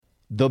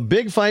The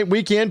Big Fight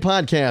Weekend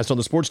podcast on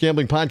the Sports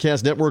Gambling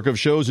Podcast Network of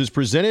shows is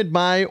presented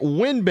by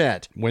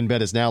WynnBET.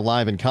 WynnBET is now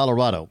live in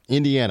Colorado,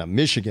 Indiana,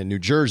 Michigan, New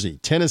Jersey,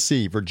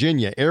 Tennessee,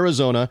 Virginia,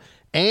 Arizona,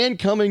 and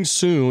coming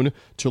soon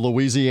to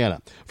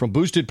Louisiana. From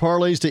boosted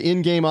parlays to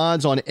in-game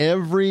odds on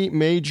every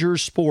major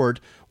sport,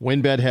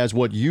 WynnBET has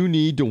what you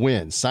need to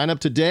win. Sign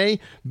up today,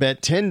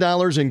 bet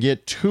 $10 and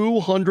get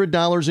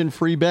 $200 in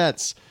free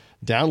bets.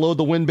 Download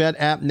the WynnBET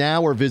app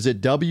now or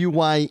visit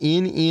wynnbet.com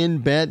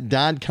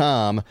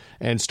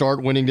and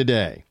start winning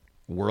today.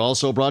 We're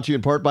also brought to you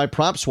in part by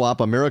PropSwap,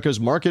 America's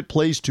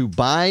marketplace to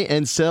buy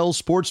and sell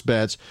sports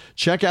bets.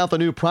 Check out the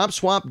new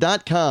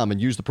PropSwap.com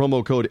and use the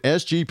promo code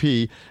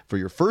SGP for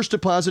your first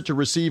deposit to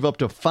receive up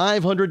to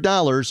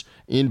 $500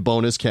 in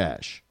bonus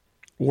cash.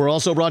 We're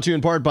also brought to you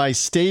in part by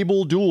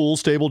Stable Duel.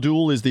 Stable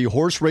Duel is the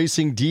horse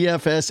racing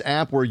DFS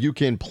app where you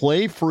can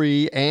play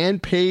free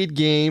and paid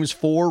games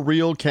for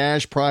real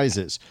cash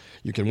prizes.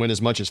 You can win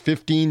as much as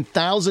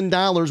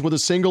 $15,000 with a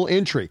single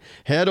entry.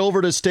 Head over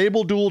to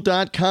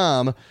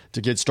StableDuel.com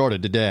to get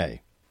started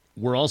today.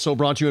 We're also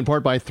brought to you in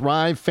part by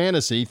Thrive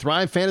Fantasy.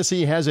 Thrive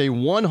Fantasy has a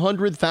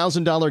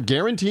 $100,000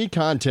 guaranteed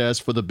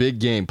contest for the big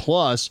game,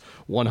 plus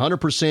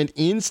 100%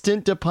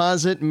 instant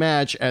deposit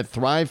match at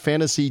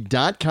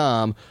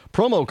thrivefantasy.com,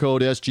 promo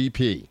code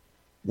SGP.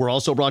 We're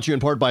also brought to you in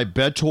part by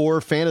Bettor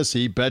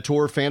Fantasy.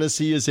 Bettor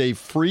Fantasy is a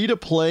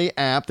free-to-play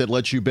app that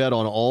lets you bet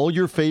on all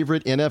your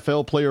favorite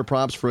NFL player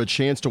props for a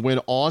chance to win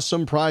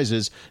awesome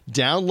prizes.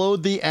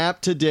 Download the app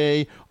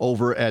today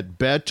over at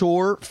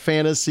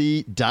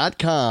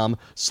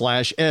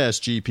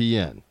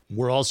bettorfantasy.com/SGPN.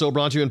 We're also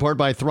brought to you in part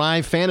by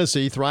Thrive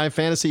Fantasy. Thrive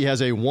Fantasy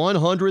has a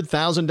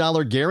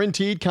 $100,000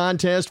 guaranteed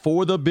contest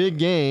for the big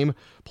game,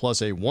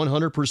 plus a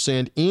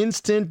 100%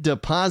 instant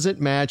deposit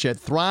match at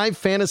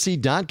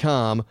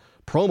thrivefantasy.com,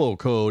 promo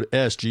code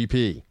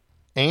SGP.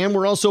 And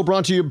we're also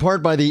brought to you in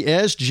part by the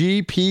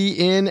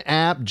SGPN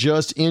app.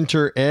 Just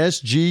enter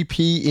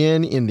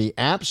SGPN in the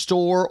App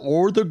Store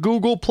or the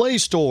Google Play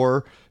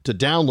Store to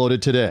download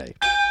it today.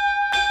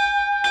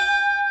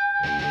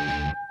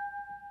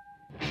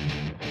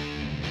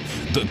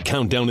 The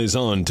countdown is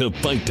on to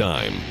fight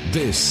time.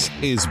 This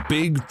is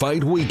Big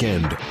Fight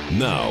Weekend.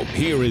 Now,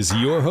 here is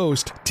your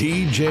host,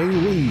 TJ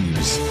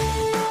Reeves.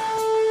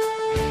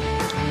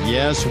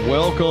 Yes,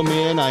 welcome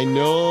in. I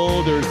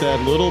know there's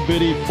that little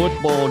bitty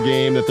football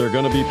game that they're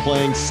going to be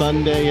playing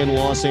Sunday in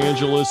Los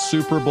Angeles,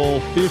 Super Bowl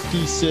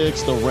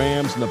 56, the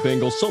Rams and the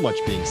Bengals. So much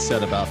being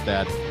said about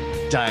that.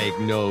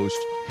 Diagnosed,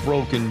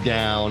 broken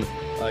down,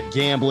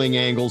 gambling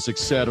angles,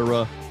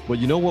 etc. But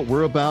you know what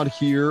we're about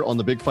here on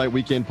the Big Fight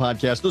Weekend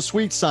podcast? The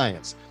sweet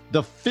science,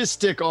 the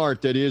fistic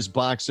art that is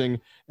boxing.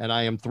 And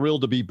I am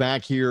thrilled to be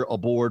back here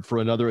aboard for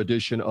another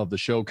edition of the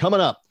show.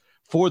 Coming up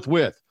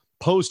forthwith,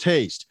 post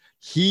haste.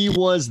 He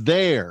was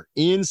there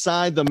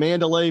inside the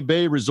Mandalay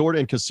Bay Resort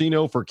and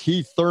Casino for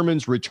Keith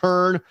Thurman's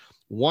return.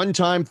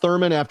 One-time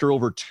Thurman after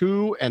over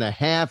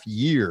 2.5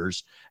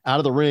 years out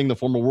of the ring, the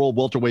former world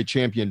welterweight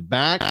champion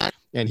back.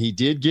 And he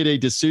did get a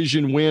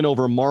decision win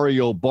over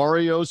Mario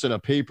Barrios in a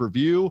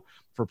pay-per-view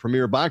for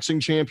Premier Boxing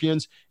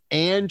Champions.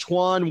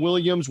 Antoine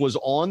Williams was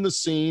on the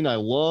scene. I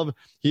love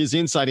his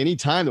insight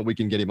anytime that we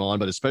can get him on,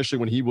 but especially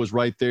when he was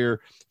right there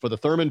for the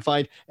Thurman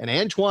fight. And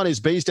Antoine is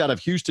based out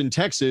of Houston,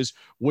 Texas,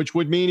 which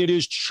would mean it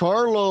is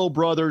Charlo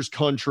brothers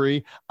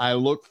country. I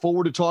look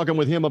forward to talking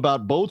with him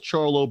about both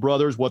Charlo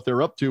brothers, what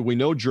they're up to. We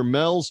know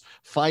Jermel's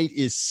fight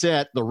is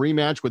set. The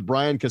rematch with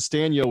Brian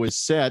Castano is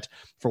set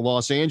for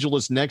Los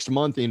Angeles next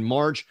month in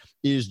March.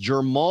 Is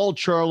Jermall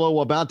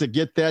Charlo about to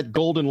get that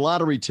golden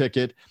lottery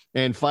ticket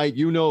and fight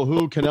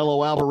you-know-who,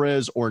 Canelo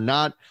Alvarez or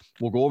not?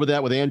 We'll go over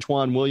that with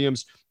Antoine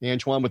Williams.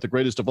 Antoine with the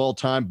greatest of all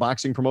time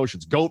boxing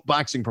promotions, GOAT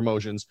Boxing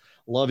Promotions.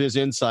 Love his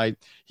insight.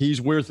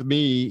 He's with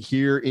me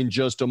here in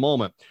just a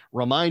moment.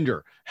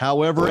 Reminder,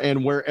 however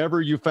and wherever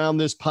you found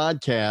this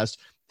podcast,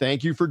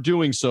 thank you for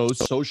doing so.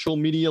 Social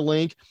media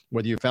link,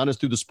 whether you found us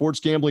through the Sports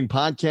Gambling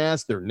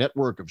Podcast, their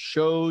network of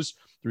shows,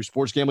 through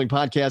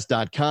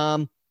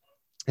sportsgamblingpodcast.com.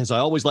 As I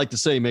always like to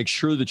say, make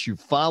sure that you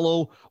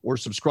follow or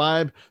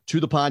subscribe to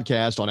the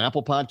podcast on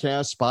Apple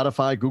Podcasts,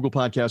 Spotify, Google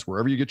Podcasts,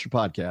 wherever you get your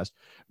podcast.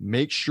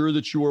 Make sure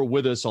that you are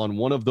with us on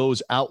one of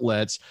those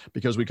outlets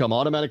because we come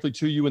automatically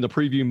to you in the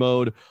preview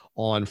mode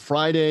on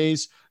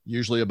Fridays,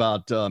 usually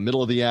about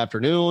middle of the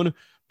afternoon.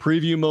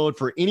 Preview mode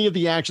for any of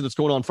the action that's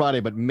going on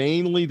Friday, but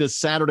mainly the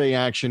Saturday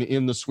action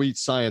in the Sweet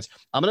Science.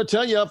 I'm going to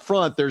tell you up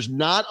front, there's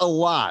not a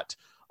lot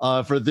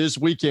for this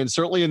weekend.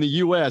 Certainly in the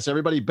U.S.,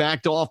 everybody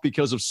backed off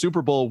because of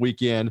Super Bowl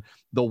weekend.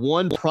 The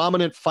one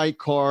prominent fight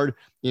card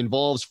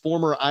involves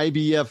former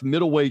IBF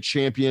middleweight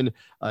champion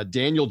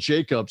Daniel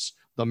Jacobs,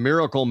 the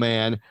Miracle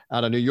Man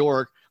out of New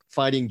York,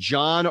 fighting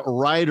John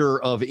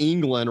Ryder of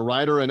England.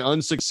 Ryder, an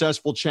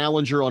unsuccessful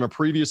challenger on a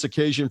previous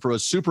occasion for a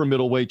super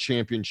middleweight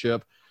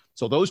championship.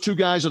 So those two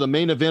guys are the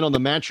main event on the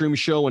Matchroom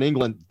show in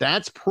England.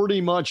 That's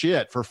pretty much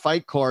it for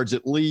fight cards,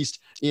 at least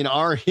in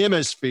our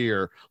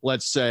hemisphere,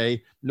 let's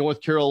say,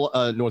 North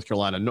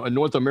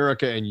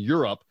America and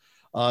Europe.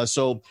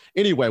 So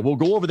anyway, we'll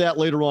go over that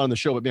later on in the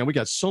show, but man, we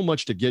got so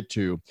much to get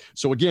to.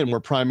 So again, we're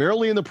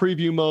primarily in the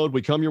preview mode.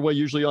 We come your way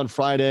usually on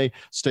Friday,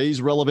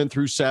 stays relevant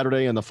through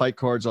Saturday, and the fight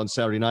cards on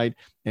Saturday night.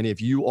 And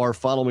if you are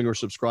following or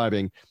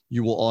subscribing,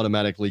 you will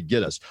automatically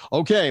get us.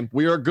 Okay,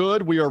 we are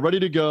good. We are ready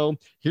to go.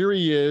 Here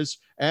he is.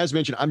 As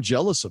mentioned, I'm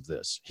jealous of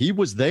this. He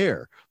was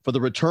there for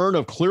the return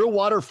of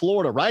Clearwater,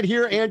 Florida, right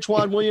here,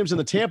 Antoine Williams in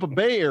the Tampa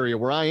Bay area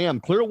where I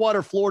am.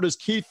 Clearwater, Florida's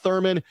Keith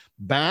Thurman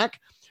back,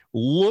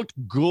 looked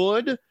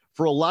good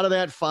for a lot of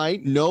that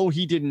fight. No,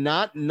 he did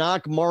not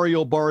knock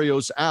Mario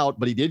Barrios out,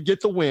 but he did get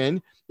the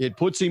win. It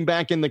puts him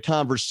back in the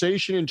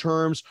conversation in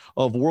terms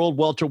of world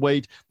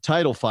welterweight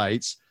title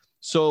fights.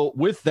 So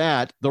with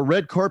that, the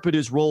red carpet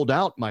is rolled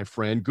out, my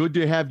friend. Good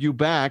to have you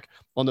back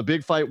on the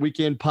Big Fight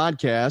Weekend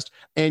podcast,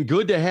 and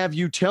good to have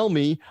you tell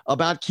me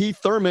about Keith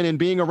Thurman and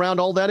being around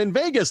all that in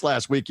Vegas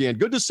last weekend.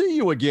 Good to see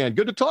you again.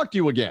 Good to talk to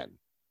you again.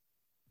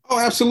 Oh,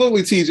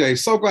 absolutely, TJ.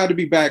 So glad to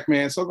be back,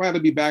 man. So glad to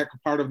be back,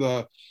 part of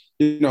the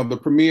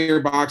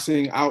premier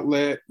boxing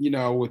outlet,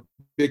 with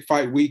Big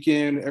Fight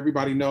Weekend.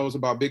 Everybody knows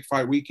about Big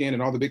Fight Weekend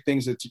and all the big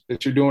things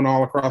that you're doing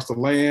all across the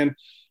land.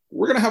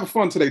 We're going to have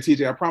fun today,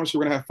 TJ. I promise you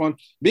we're going to have fun.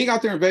 Being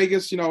out there in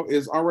Vegas,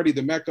 is already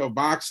the mecca of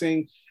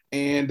boxing.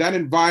 And that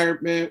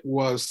environment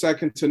was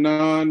second to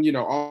none.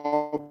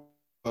 All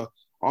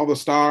the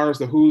stars,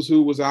 the who's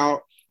who was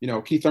out.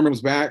 Keith Thurman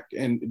was back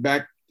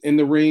in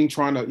the ring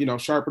trying to,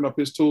 sharpen up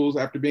his tools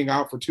after being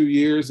out for 2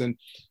 years. And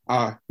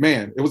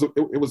man, it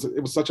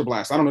was such a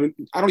blast. I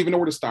don't even know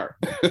where to start.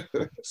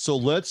 So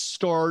let's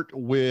start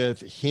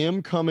with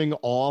him coming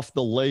off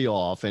the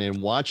layoff, and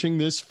in watching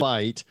this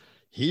fight,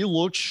 he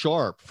looked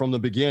sharp from the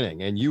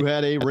beginning, and you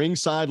had a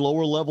ringside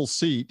lower level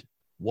seat.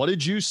 What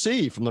did you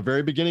see from the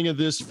very beginning of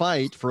this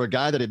fight for a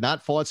guy that had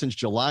not fought since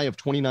July of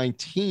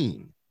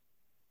 2019?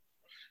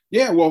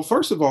 Yeah, well,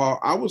 first of all,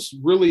 I was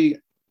really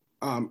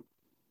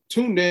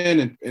tuned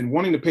in and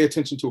wanting to pay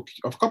attention to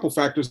a couple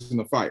factors in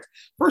the fight.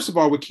 First of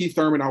all, with Keith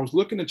Thurman, I was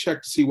looking to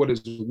check to see what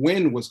his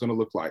win was going to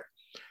look like.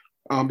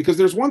 Because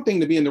there's one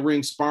thing to be in the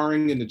ring,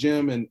 sparring in the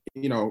gym and,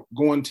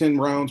 going 10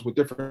 rounds with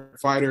different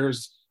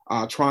fighters,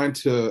 trying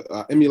to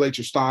emulate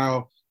your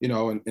style,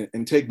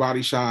 and take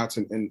body shots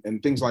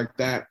and things like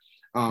that.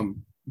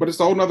 But it's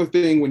a whole other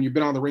thing when you've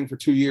been on the ring for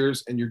 2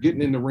 years and you're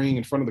getting in the ring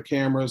in front of the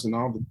cameras and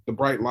all the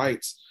bright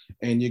lights,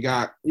 and you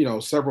got,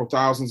 several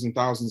thousands and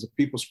thousands of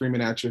people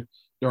screaming at you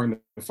during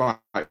the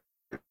fight.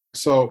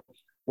 So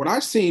what I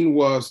seen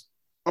was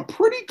a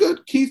pretty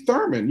good Keith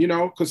Thurman,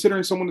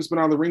 considering someone that's been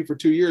on the ring for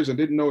 2 years and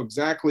didn't know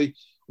exactly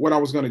what I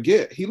was going to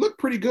get. He looked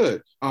pretty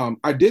good.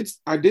 I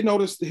did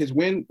notice his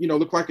win,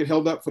 looked like it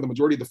held up for the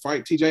majority of the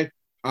fight, TJ.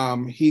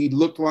 He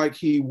looked like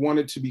he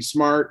wanted to be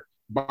smart,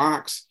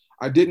 box.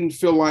 I didn't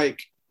feel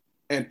like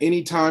at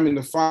any time in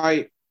the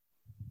fight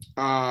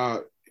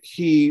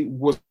he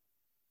didn't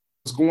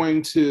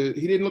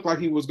look like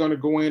he was going to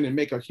go in and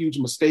make a huge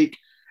mistake.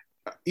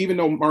 Even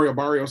though Mario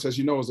Barrios, as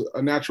you know, is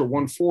a natural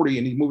 140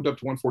 and he moved up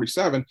to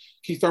 147,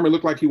 Keith Thurman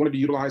looked like he wanted to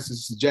utilize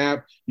his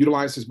jab,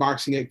 utilize his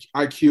boxing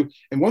IQ.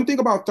 And one thing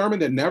about Thurman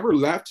that never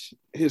left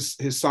his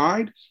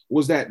side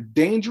was that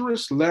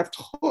dangerous left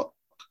hook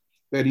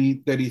that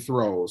he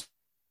throws.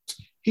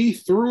 He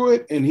threw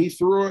it and he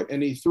threw it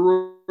and he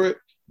threw it.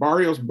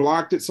 Barrios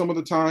blocked it some of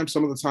the time.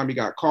 Some of the time he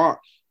got caught.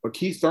 But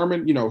Keith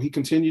Thurman, he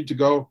continued to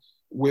go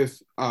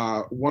with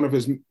one of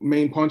his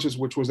main punches,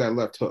 which was that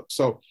left hook.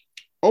 So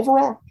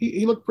overall,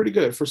 he looked pretty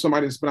good for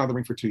somebody that's been out of the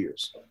ring for 2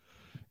 years.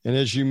 And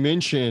as you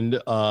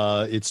mentioned,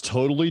 it's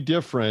totally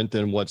different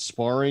than what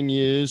sparring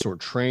is or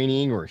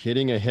training or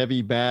hitting a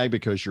heavy bag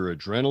because your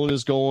adrenaline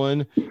is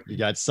going. You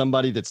got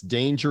somebody that's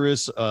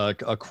dangerous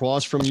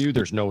across from you.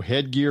 There's no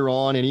headgear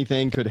on.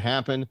 Anything could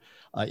happen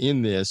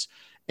in this.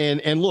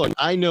 And look,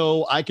 I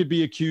know I could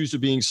be accused of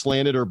being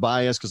slanted or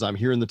biased because I'm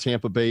here in the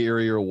Tampa Bay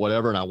area or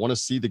whatever, and I want to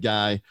see the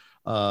guy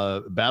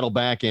battle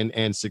back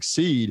and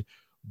succeed.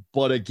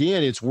 But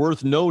again, it's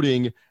worth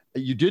noting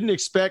you didn't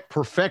expect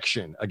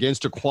perfection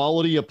against a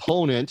quality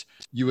opponent.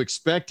 You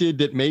expected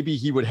that maybe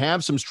he would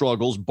have some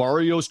struggles.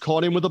 Barrios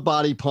caught him with a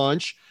body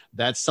punch.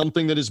 That's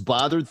something that has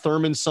bothered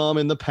Thurman some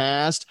in the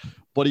past,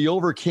 but he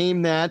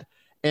overcame that.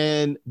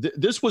 And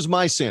this was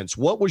my sense.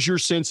 What was your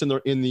sense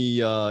in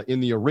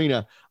the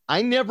arena?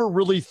 I never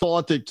really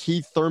thought that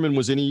Keith Thurman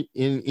was in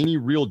any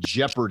real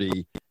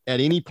jeopardy at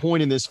any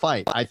point in this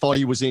fight. I thought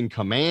he was in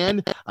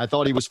command. I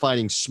thought he was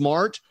fighting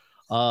smart.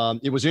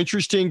 It was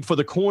interesting for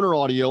the corner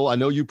audio. I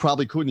know you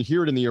probably couldn't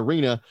hear it in the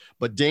arena,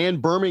 but Dan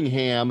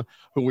Birmingham,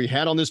 who we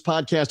had on this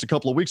podcast a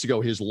couple of weeks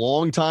ago, his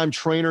longtime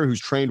trainer who's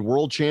trained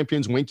world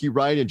champions Winky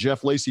Wright and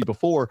Jeff Lacey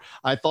before,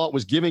 I thought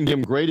was giving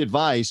him great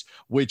advice,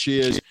 which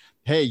is,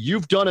 hey,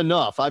 you've done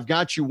enough. I've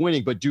got you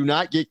winning, but do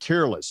not get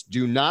careless.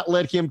 Do not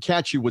let him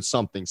catch you with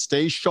something.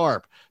 Stay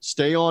sharp.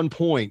 Stay on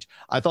point.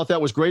 I thought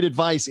that was great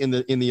advice in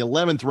the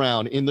 11th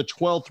round, in the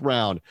 12th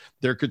round.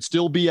 There could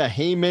still be a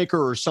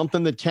haymaker or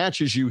something that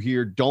catches you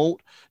here.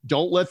 Don't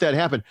let that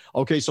happen.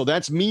 Okay, so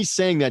that's me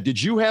saying that.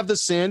 Did you have the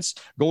sense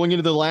going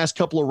into the last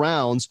couple of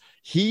rounds,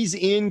 he's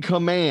in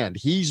command,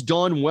 he's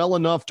done well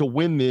enough to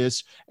win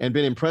this and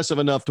been impressive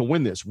enough to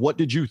win this? What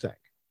did you think?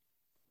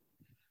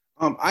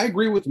 I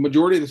agree with the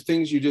majority of the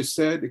things you just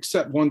said,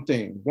 except one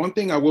thing. One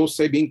thing I will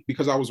say,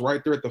 because I was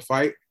right there at the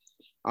fight,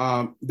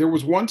 there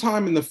was one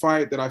time in the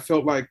fight that I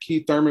felt like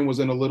Keith Thurman was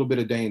in a little bit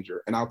of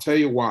danger, and I'll tell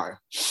you why.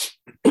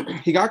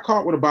 He got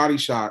caught with a body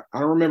shot. I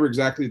don't remember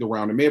exactly the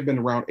round. It may have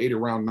been round 8 or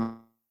round 9.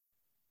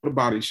 A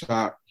body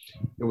shot.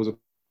 It was a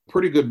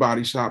pretty good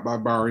body shot by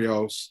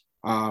Barrios.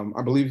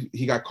 I believe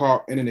he got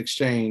caught in an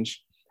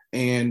exchange.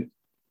 And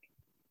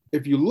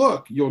if you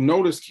look, you'll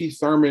notice Keith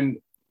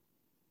Thurman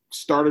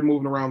started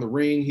moving around the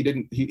ring. He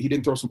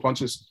didn't throw some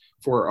punches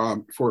for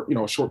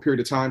a short period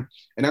of time.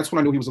 And that's when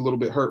I knew he was a little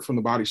bit hurt from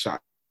the body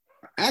shot.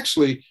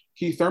 Actually,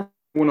 Keith Thurman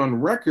went on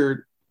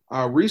record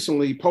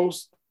recently,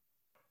 post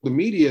the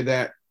media,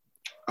 that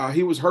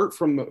he was hurt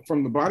from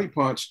the body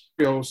punch.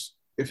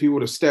 If he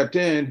would have stepped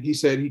in, he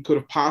said he could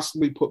have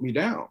possibly put me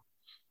down.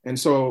 And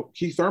so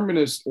Keith Thurman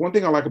is, one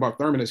thing I like about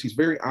Thurman is he's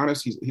very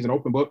honest. He's an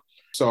open book.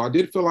 So I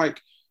did feel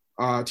like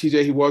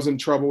TJ, he was in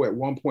trouble at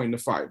one point in the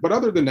fight. But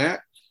other than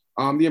that,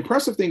 the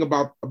impressive thing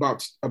about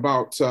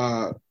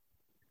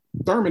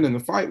Thurman in the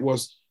fight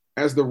was,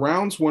 as the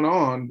rounds went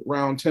on,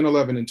 round 10,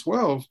 11, and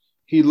 12,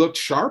 he looked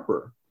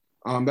sharper.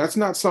 That's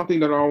not something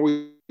that I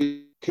always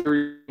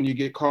carry when you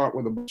get caught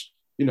with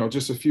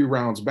just a few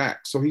rounds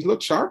back. So he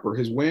looked sharper.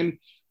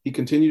 He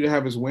continued to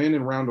have his win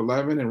in round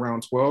 11 and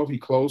round 12. He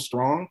closed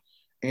strong,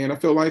 and I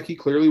feel like he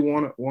clearly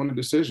won a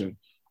decision.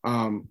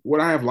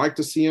 Would I have liked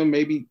to see him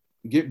maybe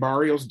get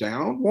Barrios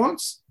down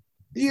once?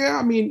 Yeah,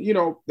 I mean,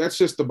 that's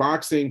just the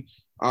boxing,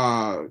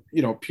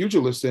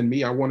 pugilist in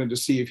me. I wanted to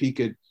see if he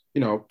could,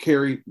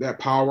 carry that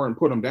power and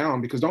put him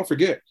down, because don't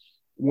forget,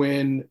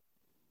 when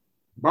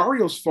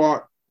Barrios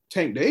fought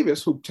Tank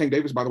Davis, who Tank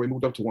Davis, by the way,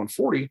 moved up to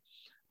 140,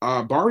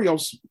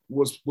 Barrios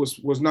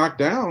was knocked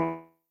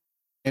down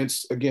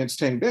against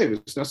Tank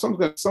Davis. Now,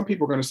 some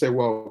people are going to say,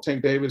 well,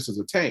 Tank Davis is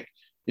a tank.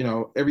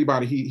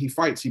 Everybody he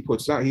fights, he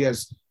puts out. He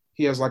has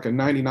like a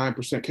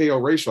 99% KO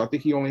ratio. I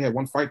think he only had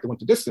one fight that went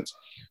the distance.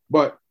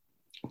 But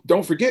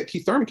don't forget,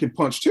 Keith Thurman can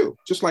punch too,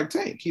 just like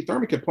Tank. Keith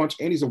Thurman can punch,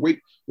 and he's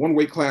one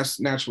weight class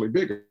naturally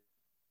bigger.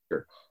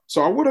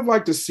 So I would have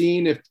liked to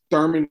seen if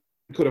Thurman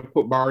could have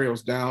put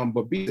Barrios down,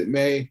 but be it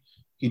may,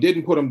 he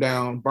didn't put him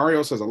down.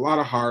 Barrios has a lot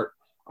of heart.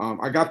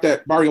 I got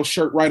that Barrios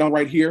shirt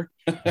right here,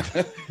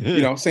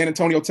 San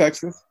Antonio,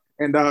 Texas.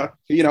 And,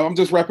 I'm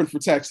just repping for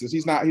Texas.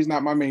 He's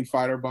not my main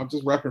fighter, but I'm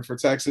just repping for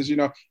Texas.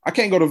 I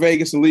can't go to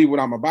Vegas and leave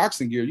without my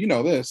boxing gear.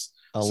 This.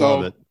 I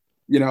love it.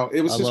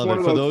 It was just one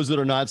of those. For those that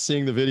are not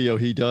seeing the video,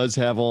 he does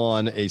have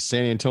on a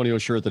San Antonio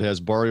shirt that has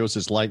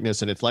Barrios'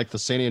 likeness, and it's like the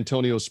San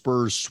Antonio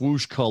Spurs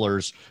swoosh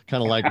colors,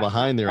 kind of like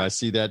behind there. I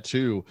see that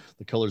too,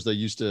 the colors they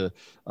used to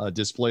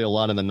display a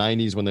lot in the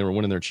 90s when they were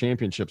winning their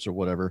championships or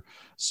whatever.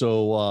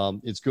 So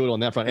it's good on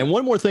that front. And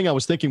one more thing I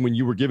was thinking when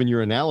you were giving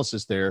your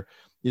analysis there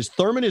is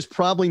Thurman is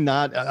probably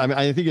not,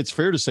 I think it's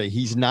fair to say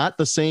he's not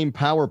the same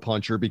power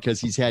puncher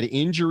because he's had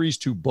injuries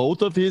to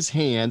both of his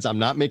hands. I'm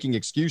not making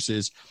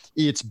excuses.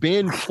 It's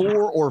been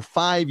 4 or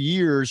 5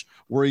 years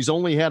where he's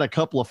only had a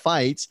couple of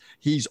fights.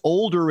 He's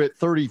older at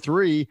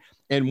 33,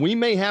 and we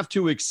may have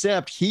to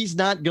accept he's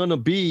not going to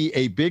be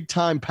a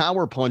big-time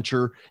power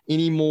puncher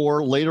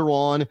anymore later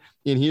on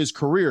in his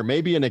career.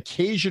 Maybe an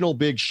occasional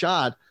big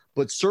shot,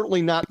 but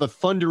certainly not the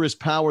thunderous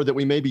power that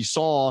we maybe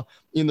saw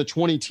in the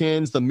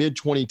 2010s, the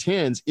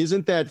mid-2010s.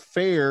 Isn't that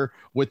fair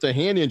with the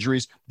hand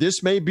injuries?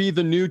 This may be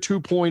the new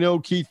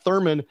 2.0 Keith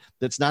Thurman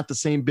that's not the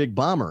same big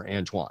bomber,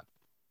 Antoine.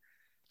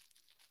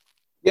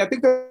 Yeah, I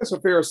think that's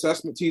a fair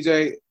assessment,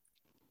 TJ,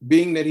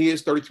 being that he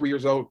is 33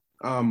 years old.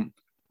 A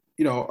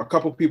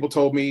couple of people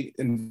told me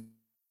in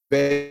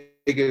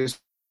Vegas,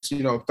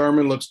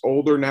 Thurman looks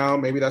older now.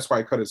 Maybe that's why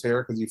he cut his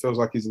hair, because he feels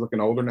like he's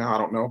looking older now. I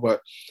don't know, but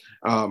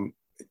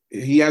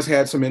he has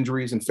had some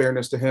injuries, in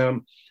fairness to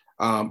him.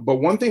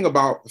 But one thing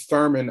about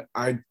Thurman,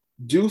 I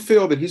do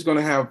feel that he's going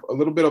to have a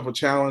little bit of a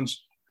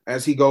challenge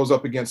as he goes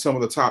up against some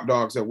of the top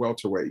dogs at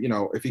welterweight.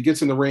 If he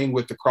gets in the ring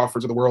with the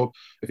Crawfords of the world,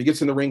 if he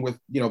gets in the ring with,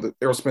 the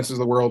Errol Spencers of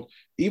the world,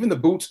 even the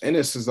Boots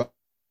Ennises of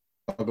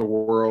the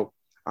world,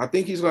 I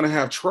think he's going to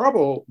have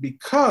trouble,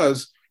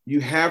 because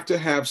you have to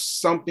have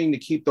something to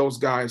keep those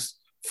guys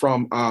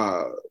from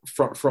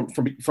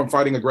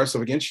fighting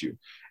aggressive against you.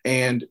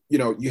 And,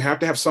 you have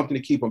to have something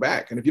to keep them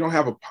back. And if you don't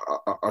have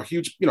a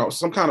huge,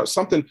 some kind of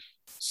something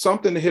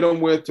to hit them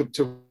with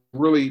to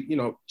really,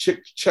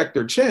 check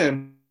their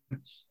chin,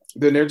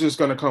 then they're just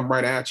going to come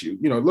right at you.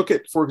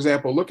 For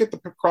example, look at the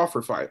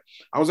Crawford fight.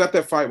 I was at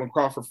that fight when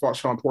Crawford fought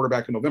Sean Porter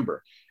back in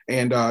November.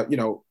 And,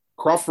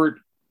 Crawford,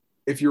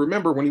 if you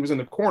remember, when he was in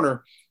the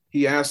corner,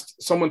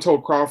 someone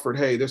told Crawford,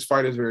 hey, this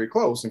fight is very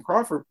close. And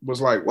Crawford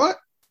was like, what?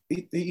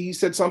 He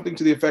said something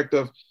to the effect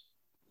of,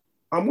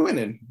 I'm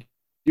winning.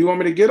 You want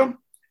me to get him?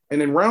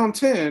 And in round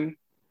 10,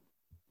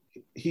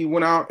 he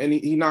went out and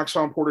he knocked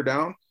Sean Porter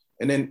down,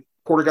 and then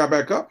Porter got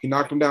back up. He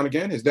knocked him down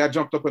again. His dad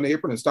jumped up in the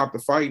apron and stopped the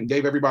fight and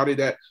gave everybody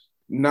that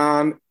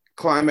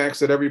non-climax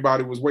that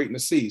everybody was waiting to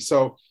see.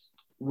 So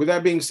with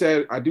that being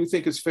said, I do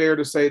think it's fair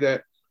to say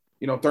that,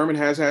 Thurman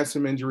has had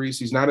some injuries.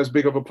 He's not as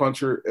big of a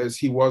puncher as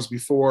he was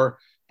before.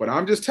 But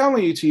I'm just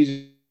telling you,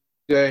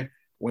 TJ,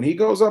 when he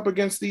goes up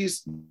against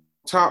these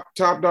top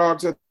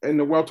dogs in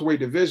the welterweight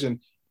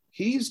division,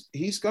 he's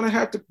going to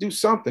have to do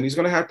something. He's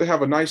going to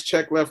have a nice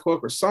check left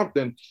hook or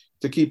something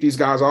to keep these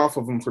guys off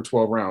of him for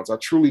 12 rounds. I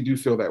truly do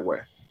feel that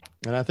way.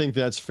 And I think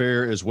that's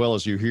fair as well.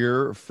 As you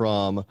hear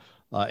from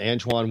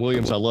Antoine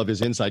Williams. I love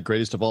his insight.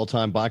 Greatest of all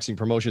time boxing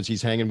promotions.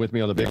 He's hanging with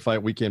me on the Big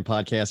Fight Weekend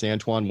podcast.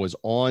 Antoine was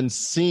on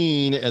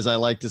scene, as I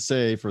like to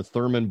say, for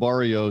Thurman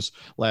Barrios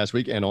last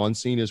week, and on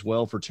scene as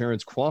well for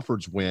Terrence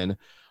Crawford's win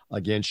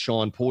against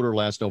Sean Porter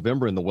last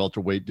November in the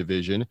welterweight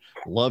division.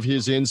 Love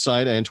his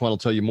insight. Antoine will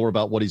tell you more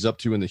about what he's up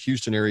to in the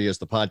Houston area as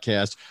the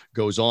podcast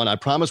goes on. I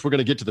promise we're going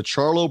to get to the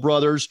Charlo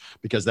brothers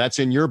because that's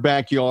in your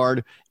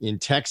backyard in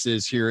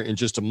Texas here in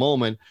just a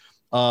moment.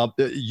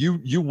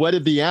 You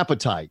whetted the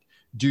appetite.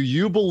 Do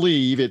you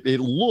believe it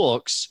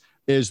looks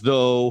as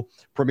though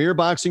Premier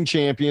Boxing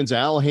Champions,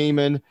 Al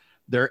Haymon,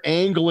 they're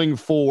angling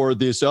for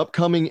this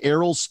upcoming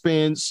Errol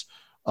Spence,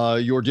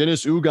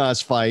 Yordenis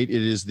Ugas fight?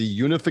 It is the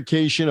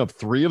unification of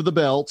 3 of the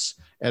belts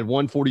at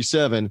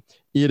 147.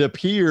 It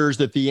appears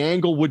that the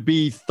angle would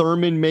be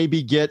Thurman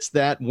maybe gets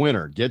the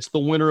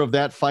winner of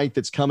that fight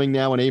that's coming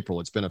now in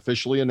April. It's been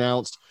officially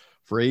announced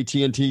for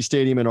AT&T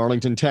Stadium in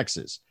Arlington,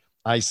 Texas.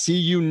 I see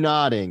you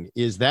nodding.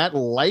 Is that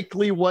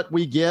likely what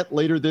we get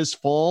later this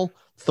fall?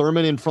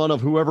 Thurman in front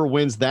of whoever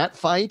wins that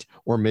fight?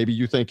 Or maybe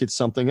you think it's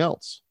something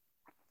else?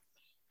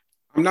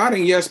 I'm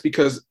nodding yes,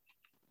 because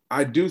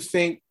I do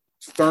think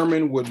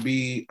Thurman would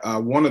be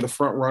one of the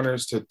front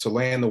runners to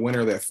land the winner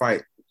of that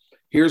fight.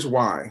 Here's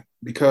why.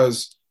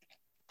 Because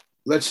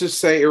let's just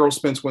say Errol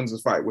Spence wins the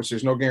fight, which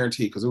there's no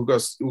guarantee because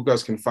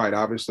Ugas can fight.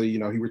 Obviously, he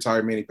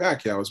retired Manny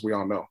Pacquiao, as we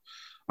all know.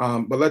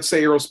 But let's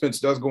say Errol Spence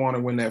does go on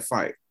and win that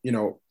fight.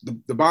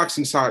 The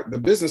boxing side, the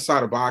business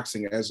side of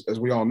boxing, as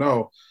we all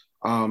know,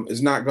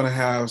 is not going to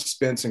have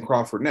Spence and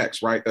Crawford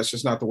next, right? That's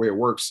just not the way it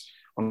works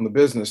in the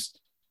business.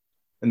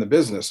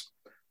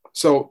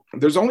 So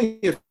there's only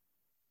a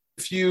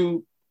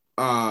few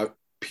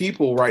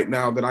people right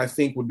now that I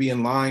think would be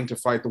in line to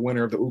fight the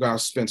winner of the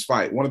Ugas Spence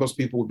fight. One of those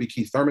people would be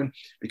Keith Thurman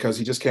because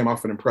he just came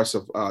off an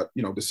impressive,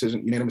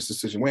 unanimous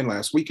decision win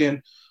last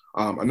weekend.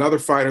 Another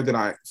fighter that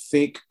I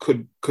think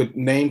could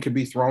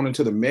be thrown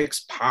into the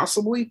mix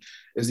possibly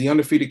is the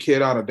undefeated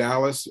kid out of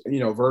Dallas,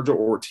 Virgil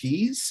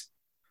Ortiz.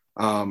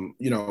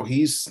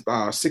 He's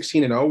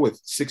 16-0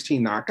 with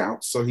 16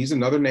 knockouts. So he's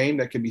another name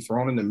that could be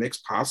thrown in the mix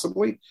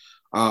possibly.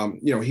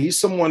 He's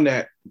someone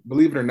that,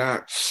 believe it or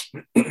not,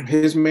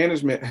 his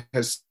management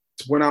has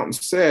went out and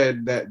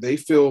said that they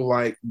feel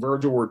like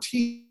Virgil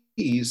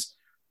Ortiz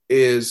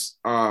is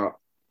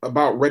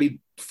about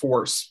ready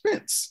for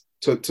Spence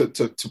to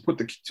put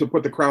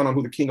the crown on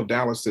who the king of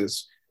Dallas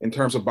is in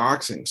terms of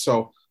boxing.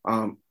 So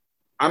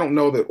I don't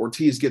know that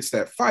Ortiz gets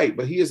that fight,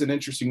 but he is an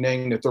interesting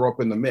name to throw up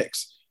in the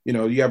mix.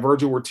 You have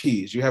Virgil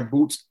Ortiz, you have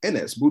Boots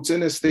Ennis. Boots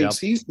Ennis thinks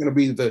he's going to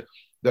be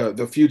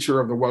the future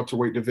of the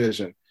welterweight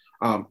division.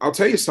 I'll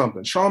tell you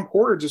something. Sean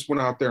Porter just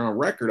went out there on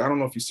record. I don't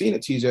know if you've seen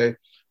it, TJ,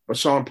 but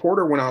Sean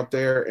Porter went out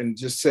there and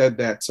just said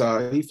that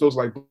he feels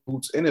like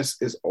Boots Ennis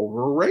is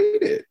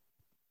overrated.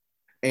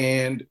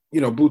 And,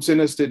 Boots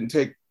Ennis didn't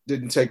take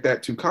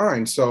that too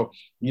kind. So,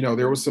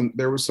 there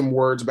was some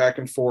words back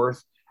and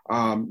forth,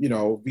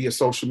 via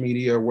social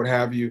media, what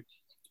have you.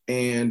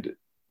 And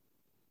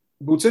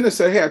Boots Ennis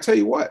said, hey, I tell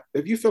you what,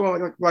 if you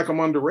feel like I'm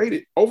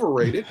overrated,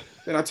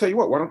 then I tell you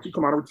what, why don't you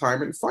come out of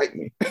retirement and fight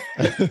me?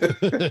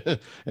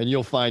 And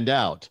you'll find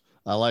out.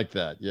 I like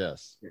that.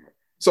 Yes.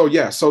 So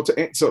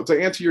to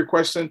answer your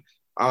question,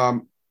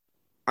 I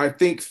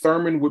think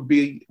Thurman would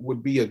be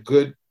a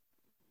good,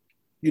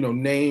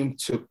 name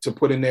to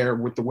put in there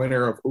with the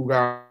winner of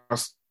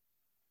Ugas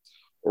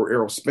or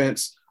Errol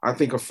Spence. I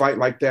think a fight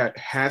like that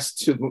has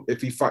to,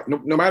 if he fight,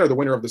 no matter the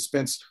winner of the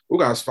Spence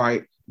Ugas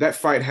fight, that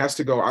fight has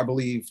to go, I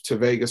believe, to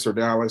Vegas or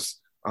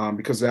Dallas,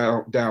 because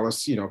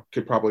Dallas,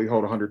 could probably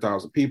hold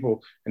 100,000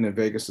 people, and then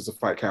Vegas is the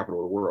fight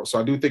capital of the world. So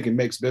I do think it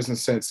makes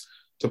business sense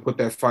to put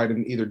that fight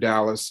in either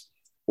Dallas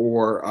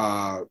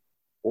or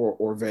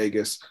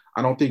Vegas.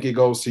 I don't think it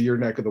goes to your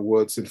neck of the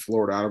woods in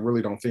Florida. I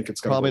really don't think it's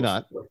going to. Probably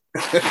not.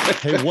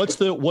 Hey,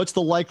 what's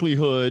the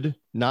likelihood?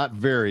 Not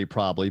very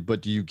probably,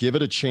 but do you give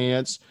it a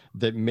chance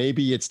that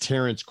maybe it's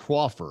Terrence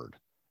Crawford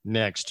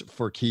next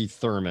for Keith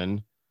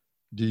Thurman?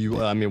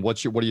 What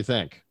do you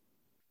think?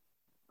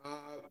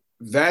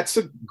 That's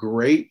a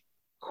great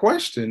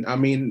question.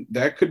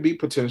 That could be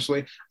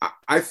potentially.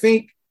 I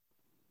think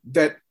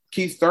that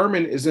Keith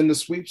Thurman is in the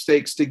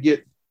sweepstakes to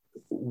get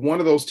one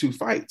of those 2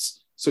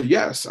 fights. So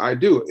yes, I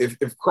do.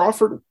 If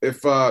Crawford,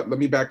 let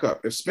me back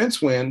up. If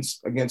Spence wins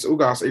against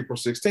Ugas April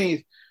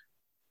 16th,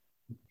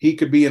 he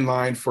could be in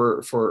line for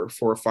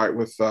a fight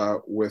with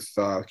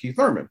Keith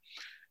Thurman.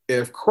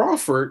 If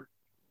Crawford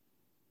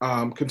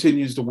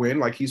continues to win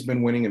like he's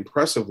been winning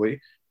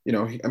impressively,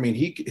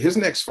 his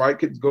next fight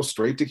could go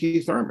straight to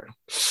Keith Thurman.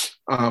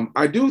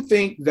 I do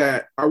think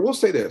that I will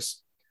say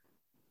this.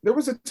 There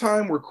was a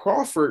time where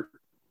Crawford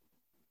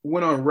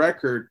went on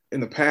record in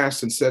the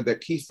past and said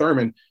that Keith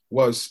Thurman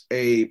was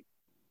a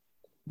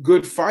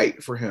good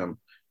fight for him,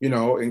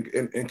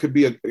 and could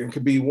be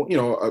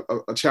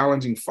a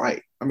challenging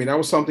fight. I mean, that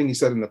was something he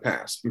said in the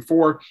past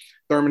before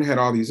Thurman had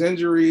all these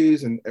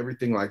injuries and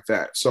everything like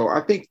that. So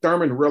I think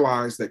Thurman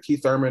realized that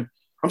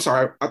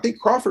I think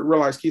Crawford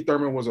realized Keith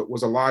Thurman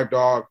was a live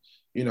dog,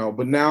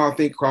 but now I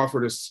think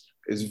Crawford is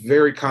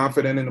very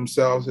confident in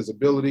himself, his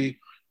ability.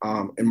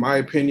 In my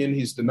opinion,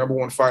 he's the number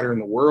one fighter in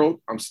the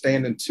world. I'm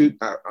stand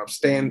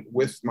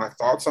with my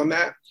thoughts on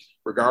that,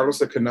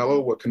 regardless of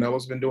Canelo, what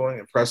Canelo's been doing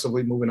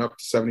impressively, moving up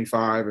to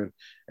 75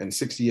 and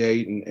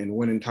 68 and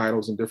winning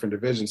titles in different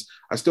divisions.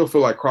 I still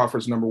feel like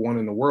Crawford's number one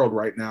in the world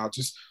right now.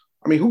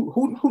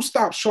 Who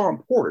stopped Sean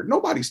Porter?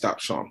 Nobody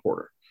stopped Sean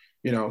Porter.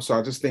 So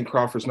I just think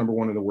Crawford's number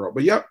one in the world.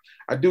 But yep,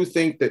 I do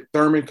think that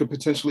Thurman could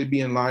potentially be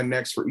in line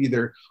next for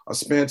either a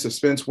Spence if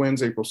Spence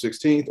wins April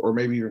 16th, or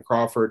maybe even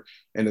Crawford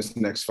in his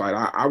next fight.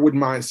 I wouldn't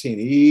mind seeing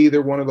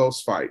either one of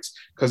those fights,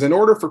 because in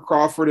order for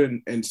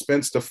Crawford and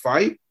Spence to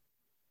fight,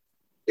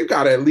 you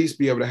got to at least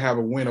be able to have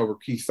a win over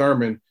Keith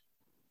Thurman.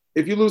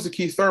 If you lose to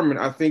Keith Thurman,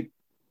 I think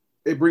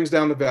it brings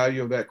down the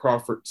value of that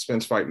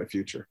Crawford-Spence fight in the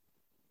future.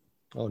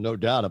 Oh, no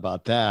doubt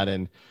about that.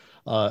 And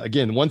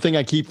again, one thing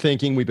I keep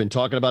thinking, we've been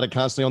talking about it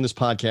constantly on this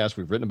podcast.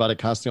 We've written about it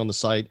constantly on the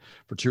site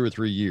for 2 or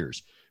 3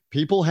 years.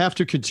 People have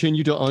to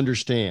continue to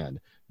understand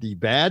the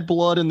bad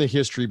blood in the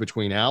history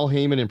between Al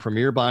Haymon and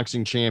Premier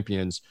Boxing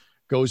Champions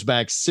goes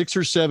back 6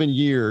 or 7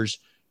 years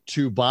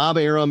to Bob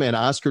Arum and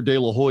Oscar De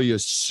La Hoya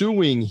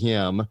suing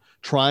him,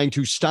 trying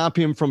to stop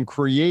him from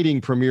creating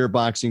Premier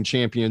Boxing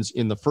Champions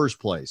in the first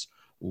place.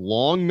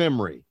 Long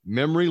memory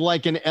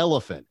like an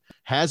elephant,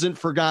 hasn't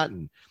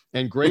forgotten.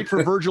 And great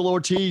for Virgil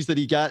Ortiz that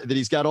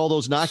he's got all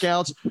those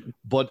knockouts.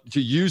 But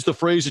to use the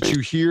phrase that you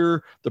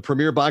hear the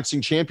Premier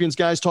Boxing Champions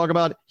guys talk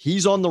about,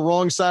 he's on the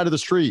wrong side of the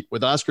street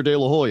with Oscar De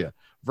La Hoya.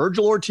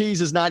 Virgil Ortiz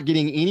is not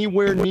getting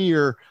anywhere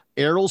near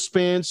Errol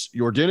Spence,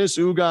 Yordenis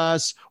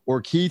Ugas, or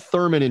Keith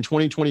Thurman in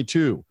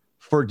 2022.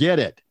 Forget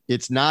it.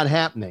 It's not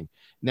happening.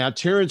 Now,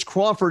 Terrence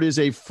Crawford is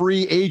a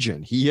free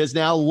agent. He has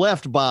now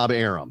left Bob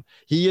Arum.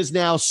 He is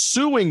now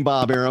suing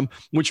Bob Arum,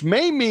 which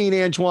may mean,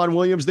 Antoine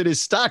Williams, that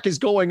his stock is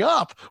going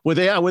up with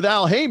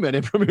Al Haymon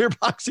and Premier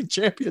Boxing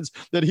Champions,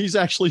 that he's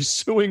actually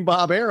suing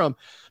Bob Arum.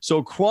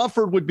 So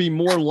Crawford would be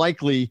more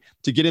likely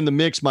to get in the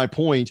mix, my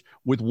point,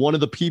 with one of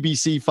the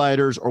PBC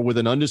fighters or with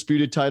an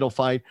undisputed title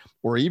fight,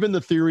 or even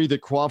the theory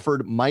that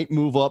Crawford might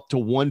move up to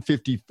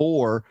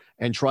 154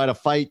 and try to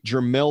fight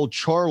Jermell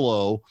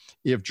Charlo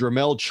if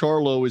Jermell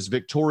Charlo is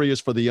victorious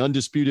for the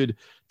undisputed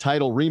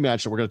title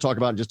rematch that we're going to talk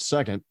about in just a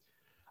second.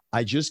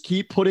 I just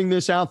keep putting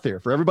this out there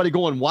for everybody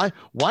going, why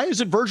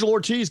isn't Virgil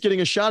Ortiz getting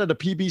a shot at a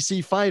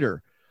PBC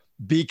fighter?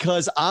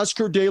 Because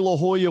Oscar De La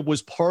Hoya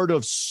was part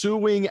of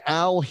suing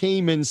Al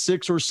Haymon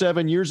 6 or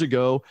 7 years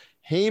ago.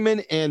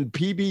 Haymon and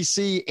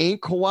PBC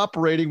ain't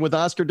cooperating with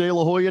Oscar De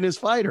La Hoya and his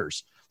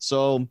fighters.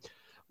 So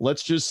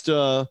let's just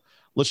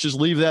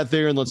leave that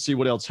there and let's see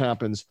what else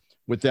happens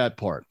with that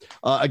part.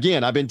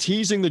 Again, I've been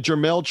teasing the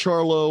Jermell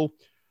Charlo,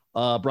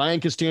 Brian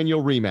Castano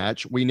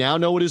rematch. We now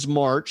know it is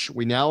March.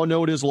 We now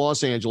know it is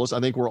Los Angeles. I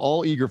think we're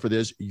all eager for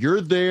this.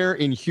 You're there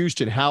in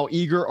Houston. How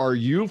eager are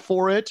you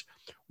for it?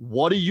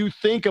 What do you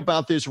think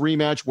about this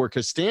rematch where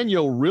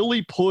Castano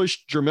really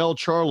pushed Jermell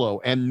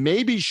Charlo and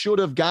maybe should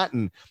have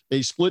gotten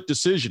a split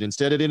decision?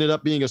 Instead, it ended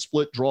up being a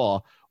split draw.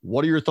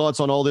 What are your thoughts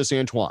on all this,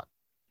 Antoine?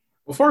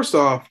 Well, first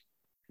off,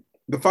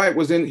 the fight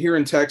was here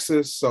in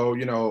Texas. So,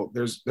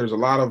 there's a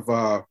lot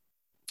of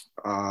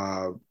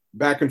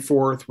back and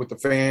forth with the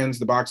fans,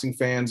 the boxing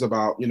fans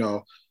about,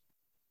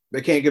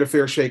 they can't get a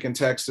fair shake in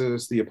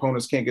Texas. The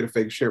opponents can't get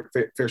a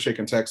fair shake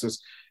in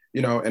Texas,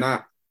 and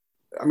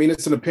I mean,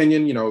 it's an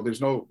opinion,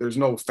 there's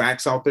no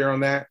facts out there on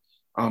that.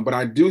 But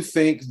I do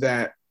think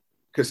that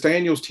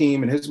Castano's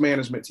team and his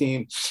management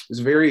team is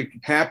very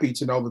happy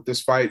to know that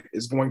this fight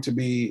is going to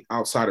be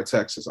outside of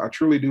Texas. I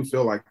truly do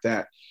feel like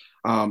that.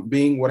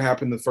 Being what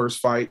happened in the first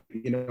fight,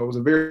 it was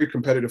a very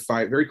competitive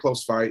fight, very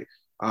close fight.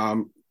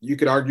 You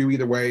could argue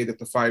either way that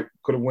the fight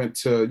could have went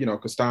to,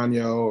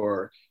 Castano,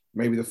 or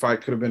maybe the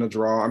fight could have been a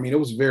draw. I mean, it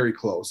was very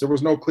close. There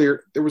was no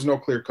clear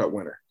cut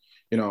winner.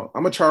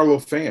 I'm a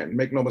Charlo fan.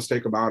 Make no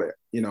mistake about it.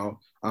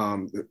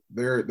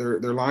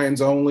 They're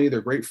Lions only.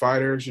 They're great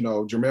fighters.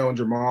 Jermell and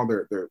Jamal.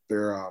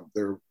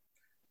 They're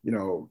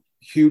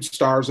huge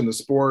stars in the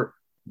sport.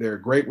 They're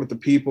great with the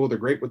people. They're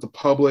great with the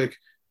public.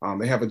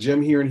 They have a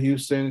gym here in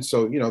Houston,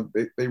 so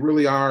they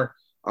really are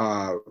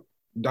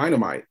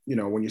dynamite.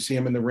 When you see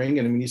them in the ring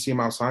and when you see them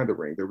outside the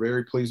ring, they're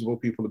very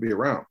pleasable people to be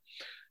around.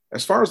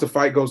 As far as the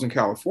fight goes in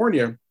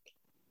California,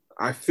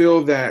 I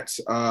feel that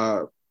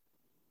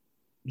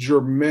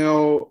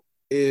Jermell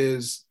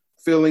is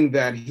feeling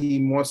that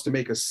he wants to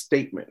make a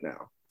statement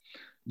now.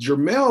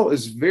 Jermell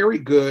is very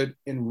good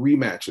in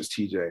rematches,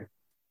 TJ.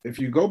 If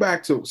you go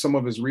back to some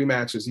of his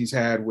rematches he's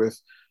had with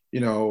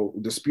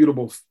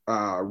disputable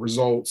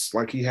results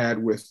like he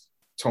had with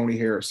Tony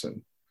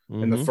Harrison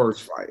in the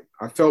first fight.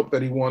 I felt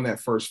that he won that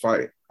first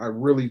fight. I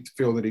really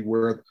feel that he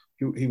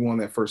won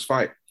that first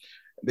fight.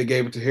 They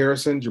gave it to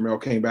Harrison.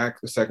 Jermell came back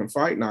the second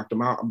fight, knocked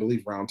him out, I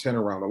believe, round 10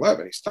 or round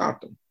 11. He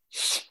stopped him.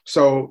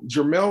 So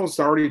Jermell's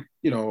already,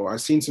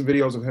 I've seen some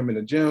videos of him in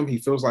the gym. He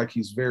feels like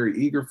he's very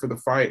eager for the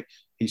fight.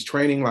 He's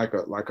training like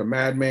a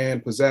madman,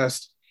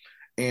 possessed.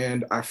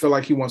 And I feel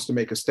like he wants to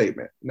make a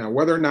statement. Now,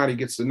 whether or not he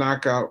gets the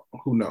knockout,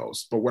 who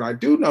knows? But what I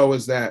do know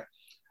is that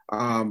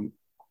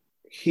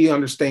he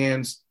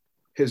understands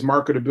his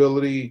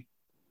marketability.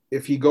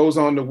 If he goes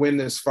on to win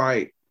this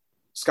fight,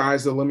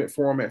 sky's the limit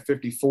for him at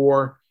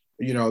 54.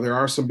 There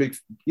are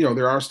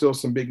still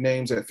some big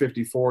names at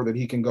 54 that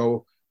he can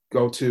go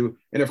to.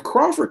 And if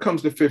Crawford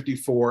comes to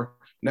 54,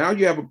 now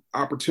you have an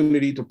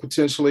opportunity to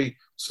potentially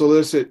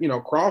solicit,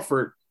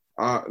 Crawford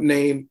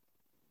name,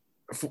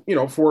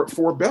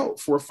 for a belt,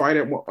 for a fight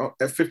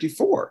at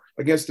 54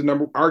 against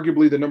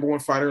arguably the number one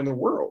fighter in the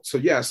world. So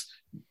yes,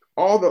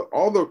 all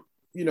the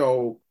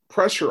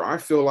pressure I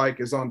feel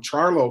like is on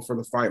Charlo for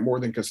the fight more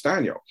than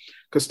Castaño.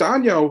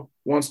 Castaño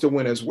wants to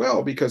win as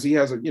well because he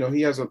has a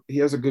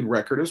good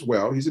record as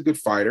well. He's a good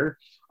fighter.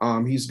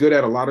 He's good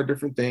at a lot of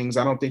different things.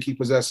 I don't think he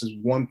possesses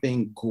one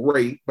thing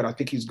great, but I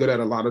think he's good at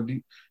a lot of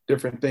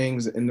different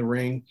things in the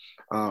ring.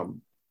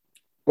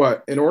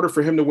 But in order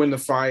for him to win the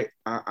fight,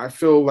 I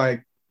feel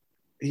like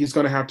he's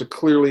going to have to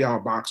clearly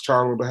outbox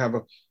Charlo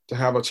to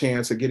have a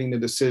chance at getting the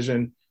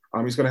decision.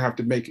 He's going to have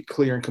to make it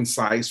clear and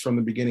concise from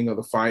the beginning of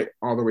the fight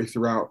all the way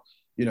throughout.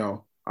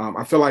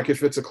 I feel like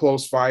if it's a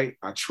close fight,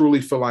 I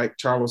truly feel like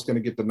Charlo's going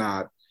to get the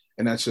nod,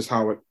 and that's just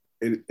how it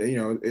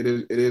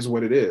is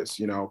what it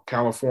is.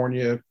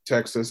 California,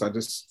 Texas, I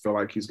just feel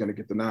like he's going to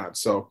get the nod.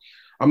 So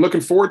I'm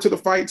looking forward to the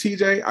fight,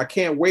 TJ. I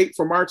can't wait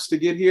for March to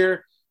get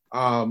here.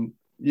 The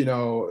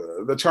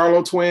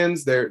Charlo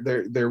twins, they're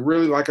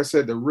really, like I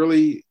said, they're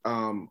really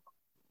a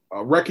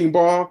wrecking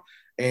ball,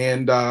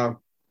 and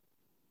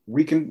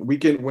we can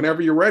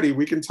whenever you're ready,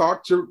 we can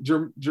talk to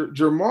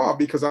Jermall,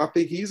 because I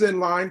think he's in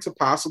line to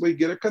possibly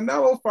get a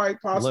Canelo fight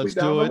down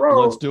the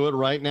road. Let's do it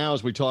right now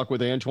as we talk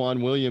with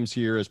Antoine Williams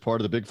here as part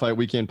of the Big Fight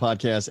Weekend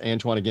podcast.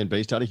 Antoine, again,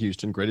 based out of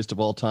Houston, greatest of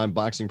all time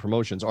boxing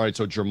promotions. All right,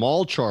 so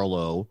Jermall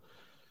Charlo,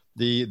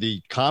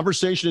 the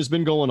conversation has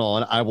been going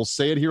on. I will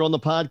say it here on the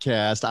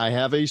podcast. I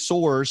have a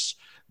source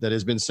that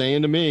has been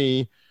saying to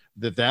me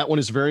that one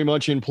is very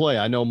much in play.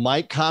 I know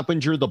Mike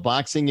Coppinger, the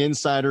boxing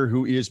insider,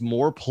 who is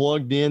more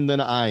plugged in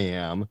than I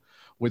am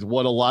with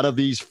what a lot of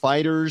these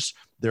fighters,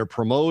 their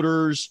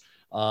promoters,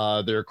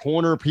 their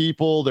corner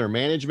people, their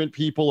management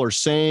people are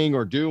saying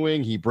or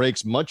doing. He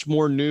breaks much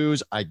more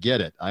news. I get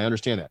it. I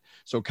understand that.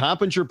 So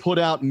Coppinger put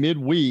out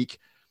midweek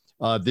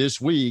this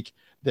week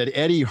that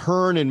Eddie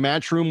Hearn in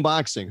Matchroom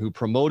Boxing, who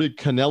promoted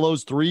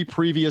Canelo's 3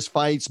 previous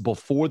fights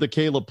before the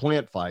Caleb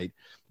Plant fight,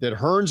 that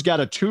Hearn's got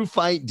a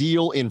 2-fight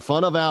deal in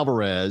front of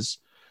Alvarez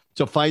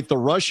to fight the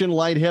Russian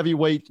light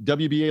heavyweight,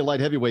 WBA light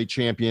heavyweight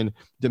champion,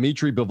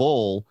 Dmitry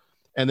Bivol.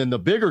 And then the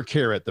bigger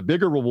carrot, the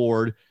bigger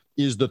reward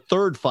is the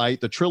 3rd fight,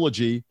 the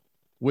trilogy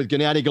with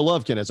Gennady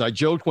Golovkin. As I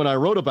joked when I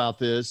wrote about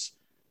this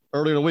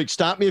earlier in the week,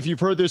 stop me if you've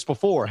heard this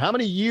before. How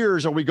many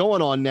years are we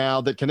going on now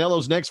that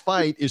Canelo's next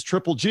fight is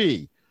Triple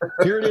G?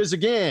 Here it is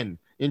again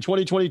in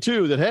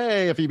 2022 that,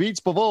 hey, if he beats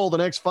Bivol, the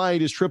next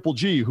fight is Triple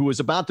G, who is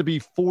about to be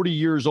 40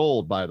 years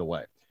old, by the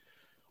way.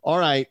 All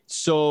right,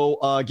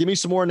 so give me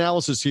some more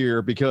analysis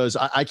here, because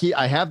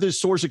I have this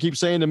source that keeps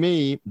saying to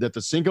me that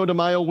the Cinco de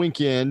Mayo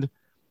weekend,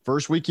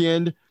 first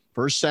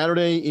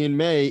Saturday in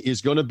May,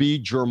 is going to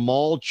be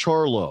Jermall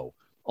Charlo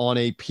on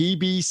a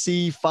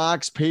PBC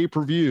Fox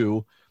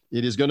pay-per-view.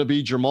 It is going to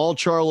be Jermall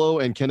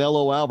Charlo and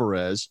Canelo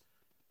Alvarez.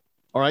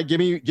 All right, give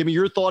me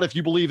your thought if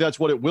you believe that's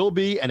what it will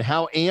be, and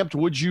how amped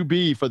would you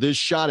be for this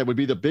shot? It would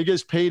be the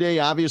biggest payday,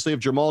 obviously, of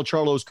Jermall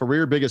Charlo's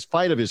career, biggest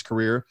fight of his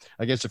career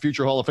against a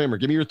future Hall of Famer.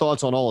 Give me your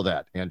thoughts on all of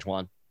that,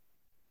 Antoine.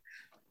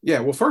 Yeah,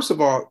 well, first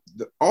of all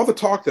the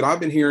talk that I've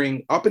been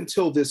hearing up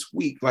until this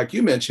week, like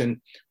you mentioned,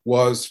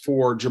 was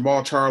for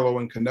Jermall Charlo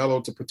and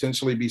Canelo to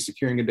potentially be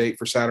securing a date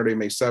for Saturday,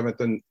 May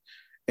 7th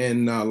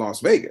in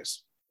Las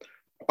Vegas.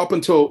 Up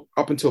until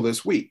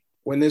this week.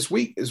 When this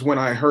week is when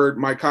I heard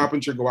Mike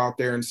Coppinger go out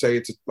there and say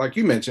it's, like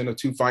you mentioned, a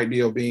 2-fight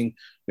deal being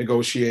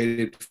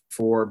negotiated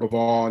for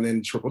Bivol and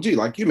then Triple G,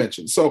 like you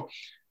mentioned. So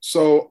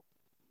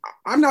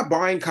I'm not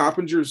buying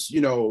Coppinger's,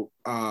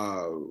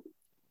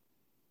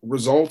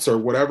 results or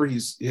whatever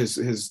his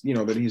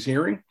that he's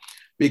hearing,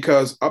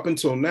 because up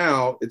until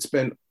now it's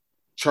been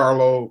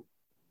Charlo,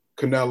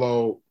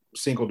 Canelo,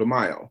 Cinco de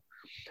Mayo.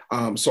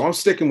 So I'm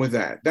sticking with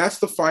that. That's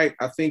the fight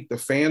I think the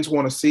fans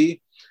want to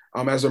see.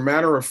 As a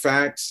matter of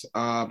fact,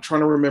 I'm trying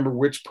to remember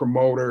which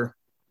promoter.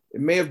 It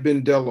may have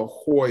been De La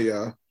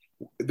Hoya.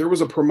 There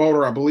was a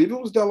promoter, I believe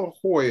it was De La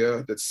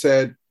Hoya, that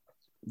said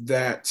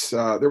that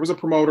there was a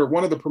promoter,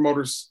 one of the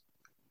promoters,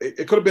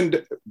 it could have been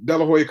De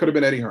La Hoya, it could have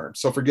been Eddie Hearn,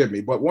 so forgive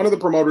me. But one of the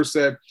promoters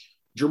said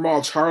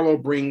Jermall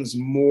Charlo brings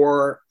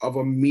more of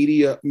a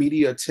media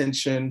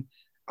attention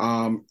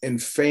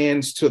and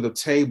fans to the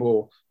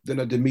table than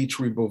a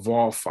Dimitri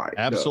Bivol fight.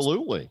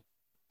 Absolutely. Does.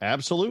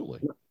 Absolutely.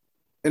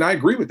 And I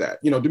agree with that.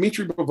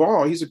 Dimitri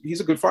Bivol,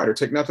 he's a good fighter.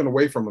 Take nothing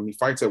away from him. He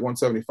fights at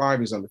 175.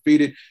 He's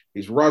undefeated.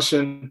 He's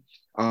Russian.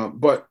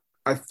 But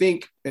I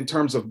think in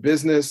terms of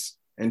business,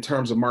 in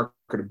terms of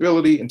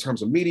marketability, in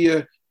terms of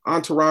media,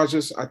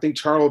 entourages, I think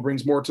Charlo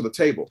brings more to the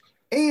table.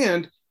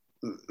 And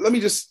let me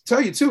just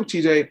tell you too,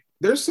 TJ,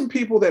 there's some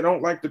people that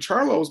don't like the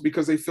Charlos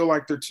because they feel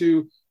like they're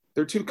too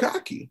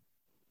cocky,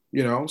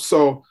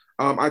 So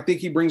I think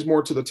he brings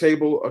more to the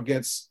table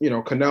against,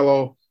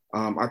 Canelo.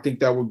 I think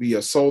that would be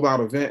a sold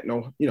out event.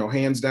 No,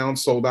 hands down,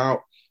 sold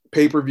out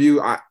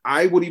pay-per-view.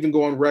 I would even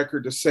go on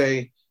record to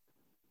say,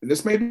 and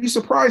this may be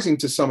surprising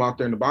to some out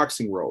there in the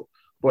boxing world,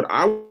 but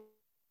I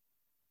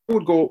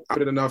would go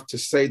out enough to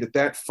say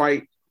that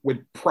fight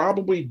would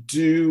probably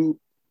do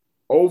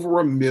over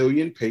 1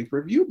 million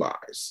pay-per-view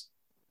buys.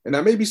 And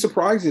that may be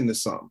surprising to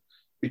some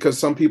because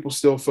some people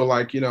still feel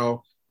like,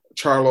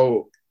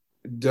 Charlo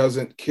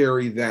doesn't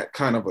carry that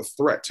kind of a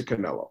threat to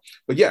Canelo.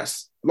 But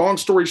yes, long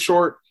story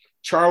short,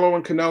 Charlo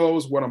and Canelo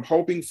is what I'm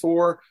hoping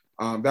for.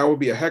 That would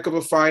be a heck of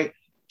a fight.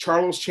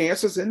 Charlo's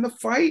chances in the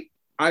fight,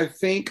 I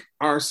think,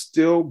 are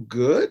still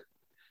good.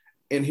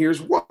 And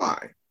here's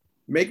why.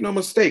 Make no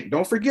mistake.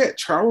 Don't forget,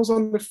 Charlo's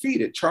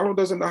undefeated. Charlo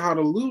doesn't know how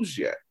to lose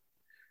yet.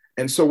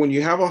 And so when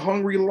you have a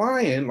hungry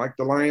lion, like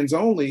the Lions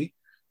Only,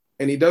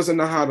 and he doesn't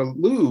know how to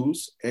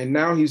lose, and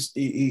now he's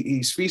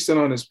feasting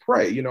on his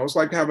prey. It's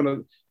like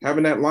having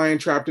that lion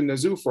trapped in the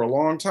zoo for a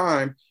long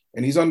time,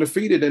 and he's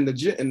undefeated in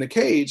the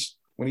cage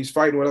when he's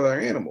fighting with other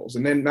animals.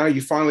 And then now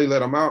you finally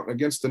let him out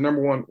against the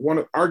number one,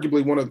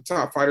 arguably one of the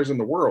top fighters in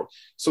the world.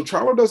 So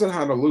Charlo doesn't know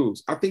how to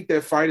lose. I think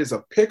that fight is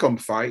a pick'em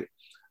fight.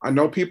 I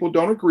know people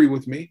don't agree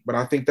with me, but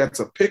I think that's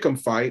a pick'em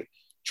fight.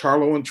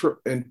 Charlo and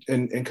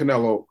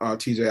Canelo,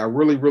 TJ. I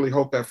really, really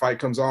hope that fight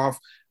comes off,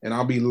 and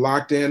I'll be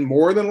locked in,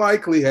 more than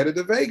likely headed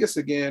to Vegas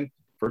again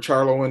for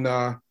Charlo and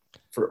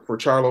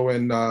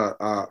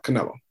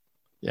Canelo.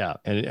 Yeah,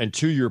 and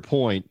to your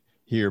point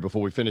here,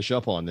 before we finish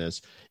up on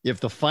this, if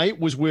the fight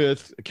was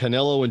with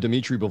Canelo and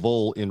Dimitri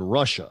Bivol in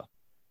Russia,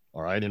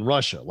 all right, in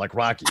Russia, like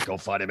Rocky, go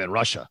fight him in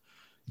Russia.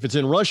 If it's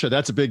in Russia,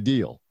 that's a big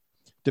deal.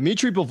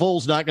 Dimitri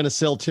Bivol's not going to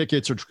sell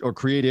tickets or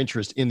create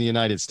interest in the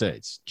United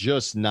States,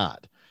 just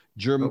not.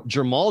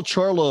 Jermall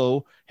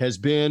Charlo has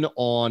been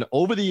on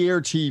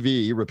over-the-air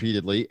TV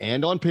repeatedly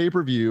and on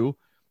pay-per-view,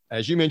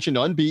 as you mentioned,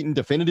 unbeaten,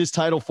 defended his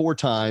title 4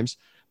 times.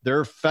 There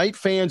are fight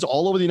fans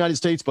all over the United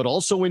States, but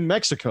also in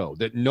Mexico,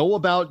 that know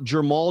about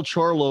Jermall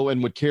Charlo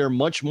and would care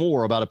much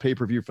more about a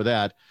pay-per-view for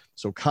that.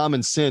 So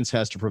common sense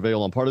has to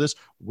prevail on part of this.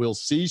 We'll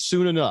see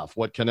soon enough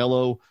what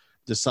Canelo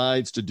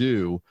decides to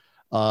do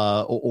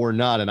or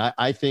not. And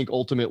I think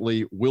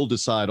ultimately we'll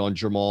decide on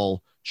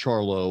Jermall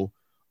Charlo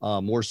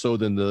more so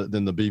than the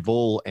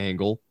Bivol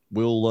angle.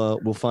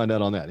 We'll find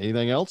out on that.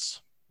 Anything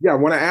else? Yeah, I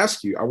want to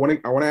ask you. I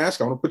want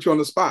to put you on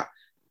the spot.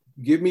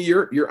 Give me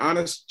your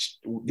honest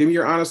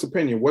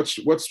opinion. What's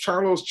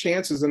Charlo's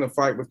chances in the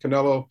fight with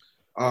Canelo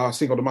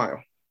Cinco de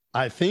Mayo?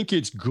 I think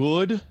it's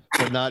good,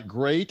 but not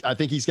great. I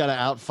think he's got to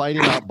outfight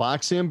him,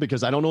 outbox him,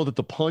 because I don't know that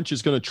the punch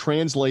is going to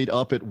translate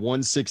up at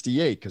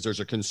 168, because there's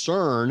a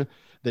concern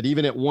that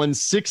even at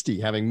 160,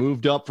 having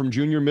moved up from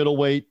junior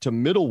middleweight to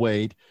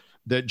middleweight,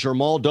 that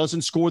Jermall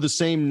doesn't score the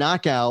same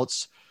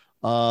knockouts.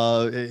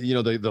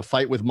 The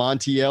fight with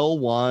Montiel,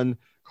 won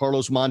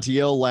Carlos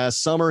Montiel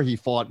last summer. He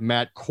fought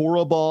Matt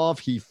Korobov.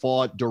 He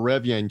fought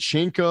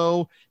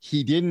Derevianchenko.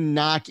 He didn't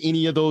knock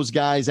any of those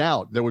guys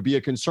out. There would be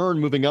a concern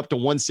moving up to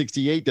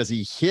 168. Does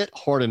he hit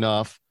hard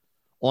enough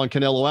on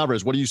Canelo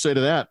Alvarez? What do you say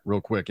to that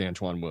real quick,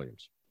 Antoine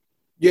Williams?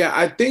 Yeah,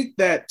 I think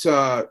that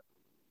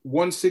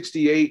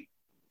 168,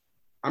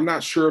 I'm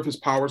not sure if his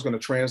power is going to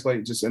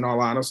translate, just in all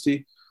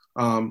honesty.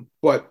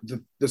 But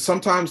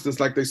sometimes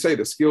it's like they say,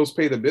 the skills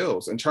pay the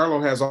bills, and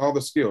Charlo has all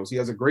the skills. He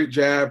has a great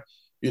jab.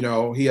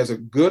 He has a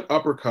good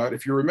uppercut.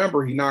 If you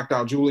remember, he knocked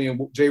out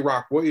Julian J.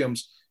 Rock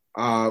Williams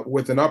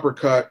with an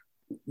uppercut,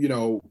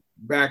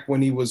 back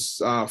when he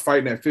was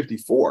fighting at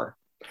 54.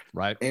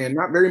 Right. And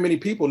not very many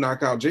people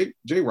knock out J.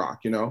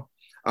 Rock,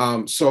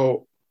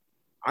 So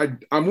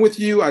I'm with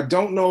you. I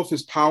don't know if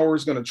his power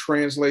is going to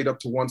translate up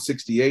to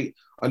 168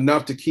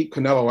 enough to keep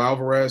Canelo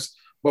Alvarez.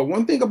 But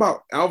one thing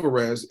about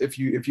Alvarez, if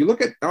you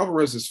look at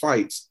Alvarez's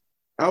fights,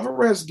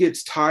 Alvarez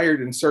gets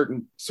tired in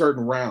certain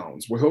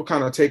rounds where he'll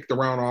kind of take the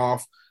round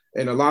off.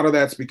 And a lot of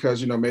that's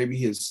because, maybe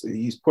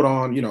he's put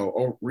on,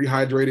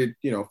 rehydrated,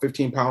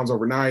 15 pounds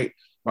overnight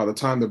by the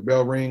time the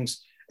bell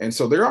rings. And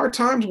so there are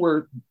times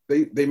where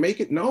they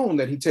make it known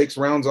that he takes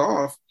rounds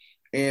off.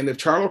 And if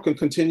Charlo can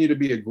continue to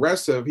be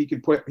aggressive, he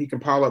can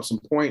pile up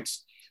some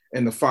points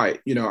in the fight.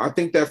 I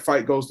think that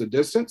fight goes the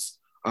distance.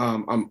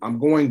 I'm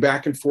going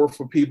back and forth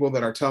with people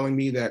that are telling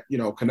me that,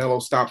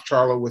 Canelo stops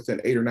Charlo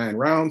within 8 or 9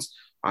 rounds.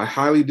 I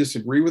highly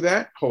disagree with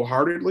that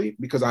wholeheartedly,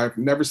 because I've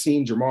never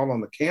seen Jermall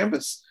on the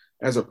canvas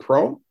as a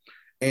pro.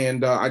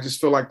 And I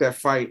just feel like that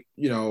fight,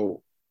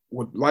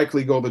 would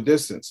likely go the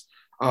distance.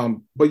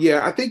 But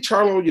yeah, I think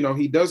Charlo,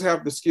 he does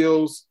have the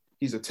skills.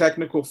 He's a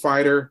technical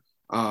fighter.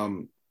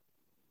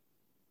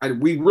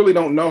 we really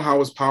don't know how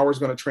his power is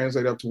going to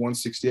translate up to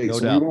 168. No so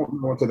doubt. We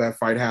won't know until that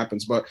fight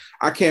happens. But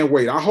I can't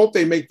wait. I hope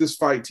they make this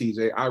fight,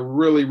 TJ. I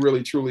really,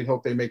 really, truly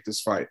hope they make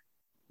this fight.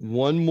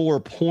 One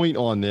more point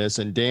on this,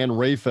 and Dan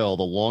Rafael,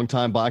 the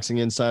longtime boxing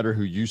insider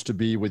who used to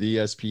be with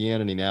ESPN,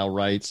 and he now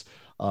writes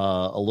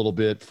a little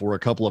bit for a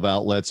couple of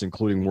outlets,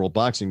 including World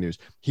Boxing News.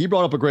 He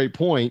brought up a great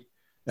point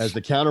as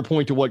the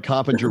counterpoint to what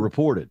Coppinger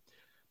reported.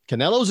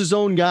 Canelo's his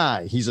own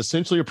guy. He's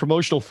essentially a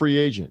promotional free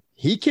agent.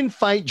 He can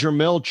fight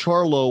Jamal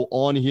Charlo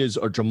on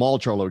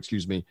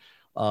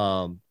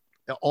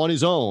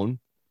his own,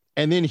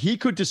 and then he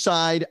could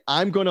decide,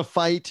 I'm going to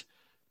fight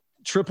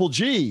Triple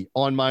G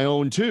on my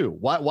own too.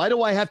 Why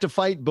do I have to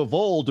fight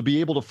Bivol to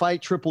be able to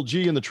fight Triple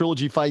G in the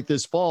trilogy fight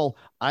this fall?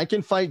 I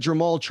can fight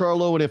Jamal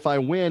Charlo, and if I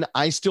win,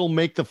 I still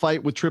make the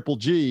fight with Triple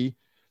G.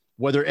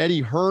 Whether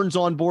Eddie Hearn's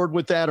on board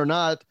with that or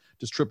not,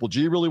 does Triple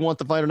G really want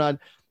the fight or not?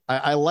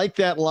 I like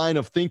that line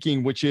of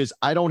thinking, which is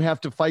I don't have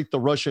to fight the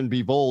Russian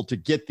Bivol to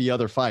get the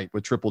other fight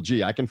with Triple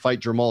G. I can fight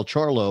Jamal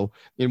Charlo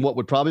in what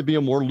would probably be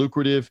a more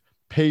lucrative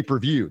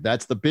pay-per-view.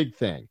 That's the big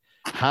thing.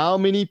 How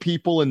many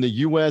people in the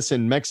U.S.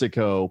 and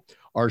Mexico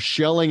are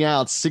shelling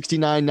out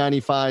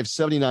 $69.95,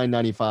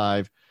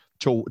 $79.95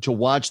 to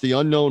watch the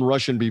unknown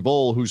Russian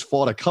Bivol, who's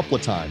fought a couple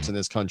of times in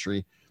this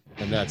country,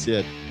 and that's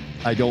it?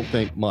 I don't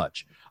think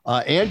much.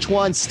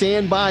 Antoine,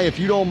 stand by if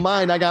you don't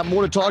mind. I got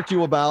more to talk to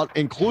you about,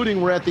 including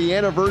we're at the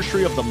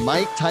anniversary of the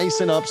Mike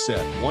Tyson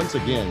upset. Once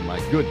again, my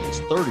goodness,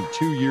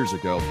 32 years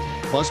ago,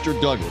 Buster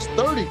Douglas.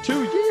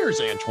 32 years,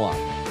 Antoine.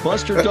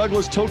 Buster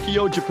Douglas,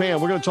 Tokyo, Japan.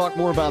 We're going to talk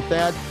more about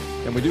that.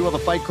 And we do have a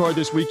fight card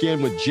this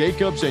weekend with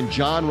Jacobs and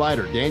John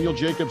Ryder. Daniel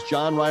Jacobs,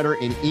 John Ryder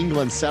in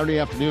England, Saturday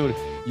afternoon,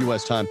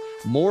 U.S. time.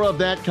 More of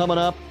that coming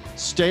up.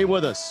 Stay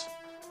with us.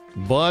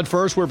 But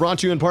first, we're brought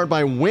to you in part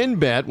by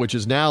WynnBET, which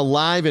is now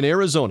live in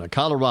Arizona,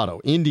 Colorado,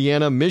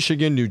 Indiana,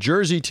 Michigan, New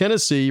Jersey,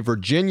 Tennessee,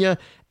 Virginia,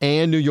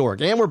 and New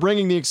York. And we're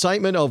bringing the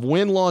excitement of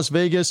Wynn Las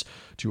Vegas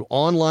to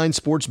online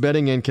sports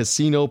betting and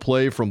casino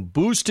play, from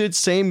boosted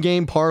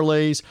same-game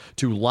parlays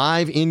to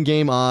live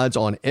in-game odds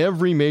on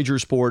every major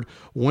sport.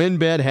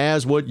 WynnBET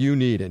has what you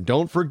need. And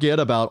don't forget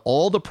about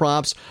all the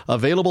props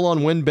available on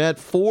WynnBET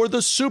for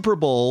the Super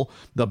Bowl.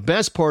 The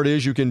best part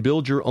is you can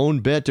build your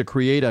own bet to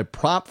create a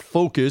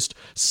prop-focused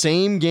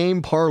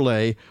same-game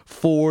parlay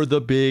for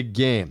the big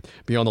game.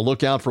 Be on the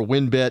lookout for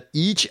WynnBET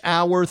each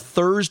hour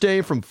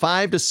Thursday from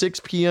 5 to 6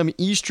 p.m.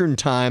 Eastern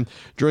Time.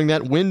 During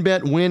that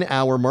WynnBET Win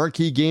Hour,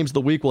 marquee games of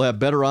the week will have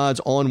better odds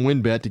on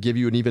WynnBET to give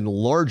you an even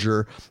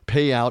larger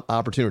payout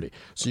opportunity.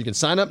 So you can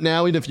sign up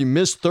now, even if you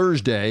miss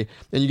Thursday,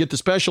 and you get the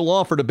special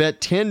offer to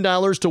bet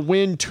 $10 to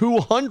win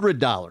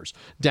 $200.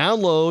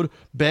 Download,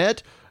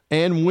 bet,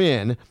 and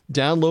win.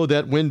 Download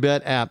that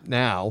WynnBET app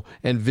now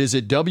and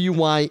visit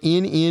wynnbet.com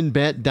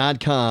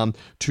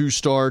to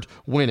start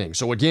winning.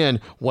 So again,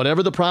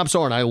 whatever the props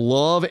are, and I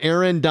love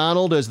Aaron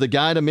Donald as the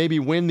guy to maybe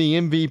win the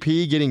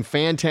MVP, getting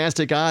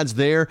fantastic odds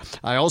there.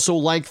 I also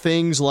like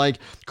things like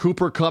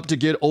Cooper Kupp to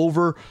get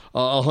over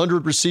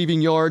 100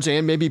 receiving yards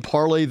and maybe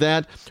parlay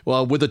that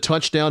with a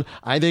touchdown.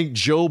 I think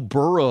Joe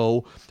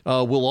Burrow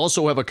will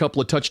also have a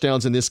couple of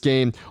touchdowns in this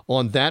game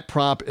on that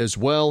prop as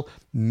well.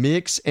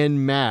 Mix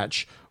and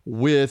match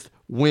with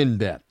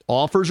WynnBET.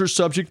 Offers are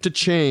subject to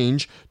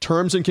change.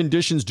 Terms and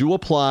conditions do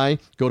apply.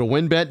 Go to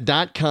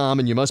wynnbet.com,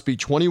 and you must be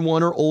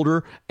 21 or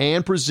older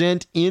and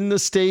present in the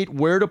state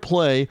where to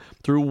play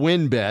through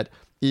WynnBET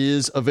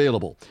is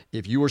available.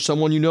 If you or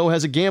someone you know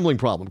has a gambling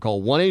problem,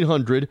 call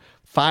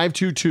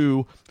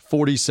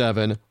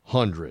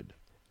 1-800-522-4700.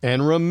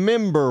 And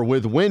remember,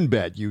 with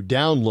WynnBET, you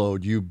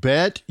download, you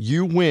bet,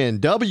 you win.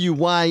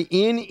 wynnbet.com.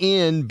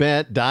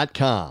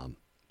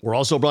 We're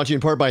also brought to you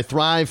in part by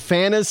Thrive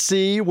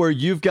Fantasy, where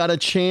you've got a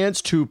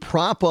chance to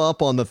prop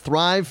up on the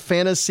Thrive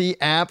Fantasy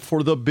app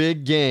for the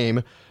big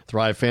game.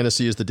 Thrive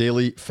Fantasy is the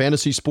daily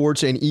fantasy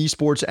sports and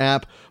esports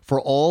app for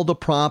all the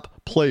prop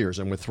players.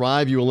 And with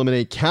Thrive, you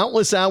eliminate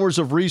countless hours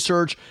of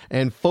research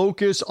and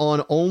focus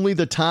on only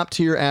the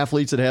top-tier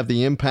athletes that have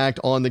the impact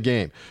on the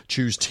game.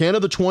 Choose 10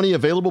 of the 20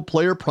 available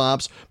player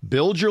props,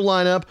 build your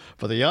lineup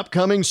for the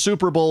upcoming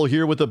Super Bowl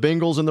here with the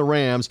Bengals and the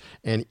Rams,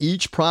 and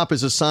each prop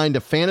is assigned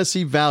a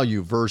fantasy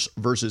value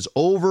versus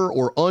over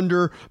or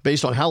under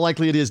based on how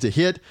likely it is to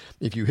hit.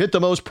 If you hit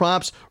the most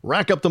props,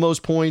 rack up the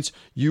most points,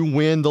 you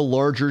win the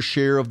larger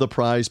share of the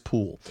prize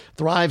pool.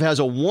 Thrive has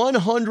a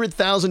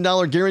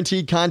 $100,000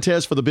 guaranteed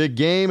contest for the big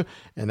game,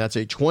 and that's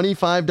a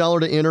 $25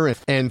 to enter,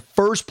 and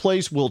first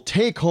place will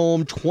take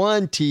home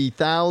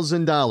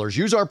 $20,000.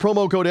 Use our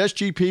promo code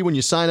SGP when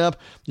you sign up.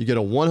 You get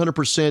a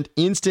 100%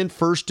 instant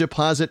first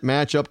deposit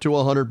match up to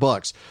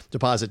 $100.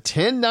 Deposit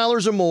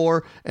 $10 or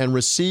more and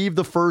receive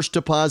the first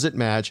deposit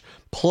match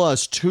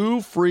plus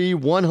 2 free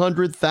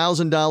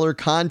 $100,000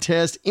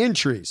 contest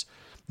entries.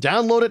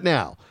 Download it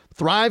now.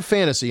 Thrive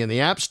Fantasy in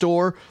the App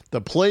Store, the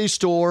Play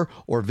Store,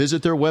 or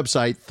visit their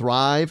website,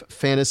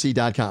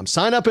 thrivefantasy.com.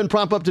 Sign up and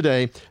prop up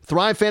today.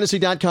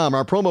 Thrivefantasy.com,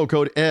 our promo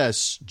code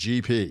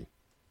SGP.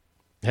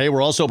 Hey,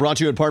 we're also brought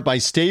to you in part by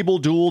Stable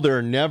Duel. There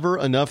are never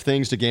enough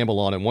things to gamble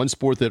on in one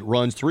sport that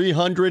runs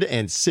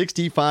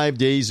 365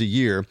 days a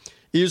year.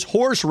 is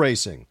horse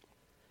racing.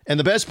 And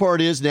the best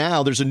part is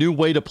now there's a new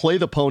way to play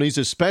the ponies,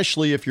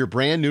 especially if you're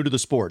brand new to the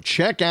sport.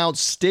 Check out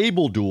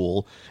Stable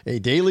Duel, a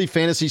daily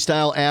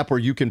fantasy-style app where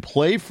you can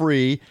play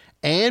free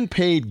and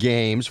paid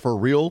games for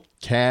real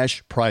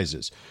cash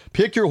prizes.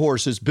 Pick your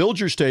horses, build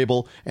your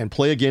stable, and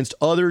play against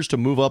others to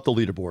move up the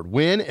leaderboard.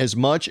 Win as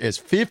much as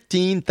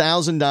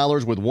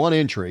 $15,000 with one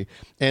entry.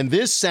 And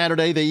this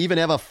Saturday, they even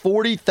have a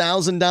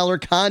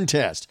 $40,000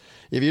 contest.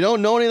 If you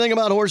don't know anything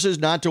about horses,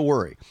 not to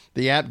worry.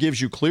 The app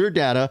gives you clear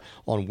data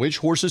on which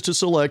horses to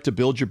select to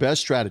build your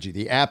best strategy.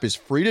 The app is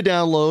free to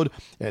download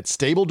at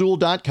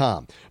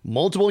StableDuel.com.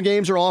 Multiple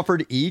games are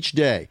offered each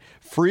day.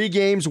 Free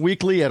games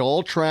weekly at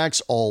all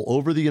tracks all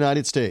over the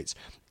United States.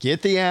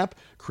 Get the app,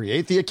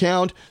 create the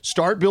account,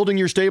 start building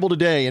your stable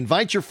today.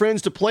 Invite your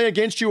friends to play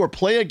against you or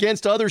play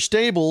against other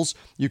stables.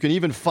 You can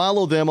even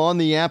follow them on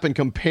the app and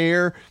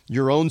compare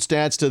your own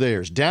stats to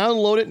theirs.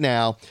 Download it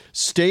now,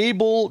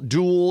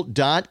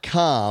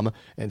 StableDuel.com,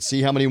 and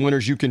see how many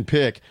winners you can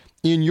pick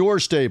in your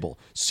stable.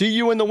 See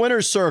you in the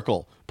winner's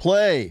circle.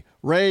 Play,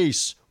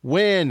 race,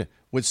 win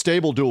with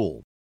Stable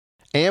Duel.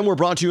 And we're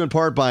brought to you in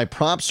part by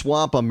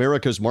PropSwap,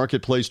 America's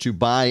marketplace to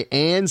buy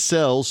and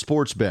sell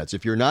sports bets.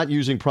 If you're not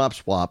using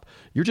PropSwap,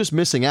 you're just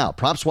missing out.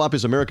 PropSwap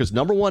is America's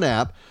 #1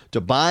 app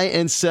to buy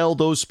and sell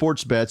those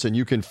sports bets, and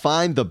you can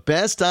find the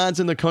best odds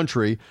in the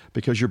country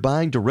because you're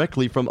buying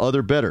directly from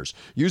other bettors.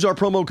 Use our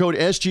promo code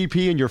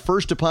SGP, and your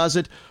first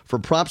deposit for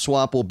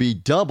PropSwap will be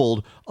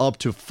doubled up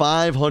to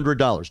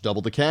 $500.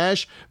 Double the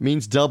cash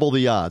means double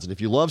the odds. And if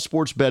you love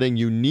sports betting,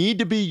 you need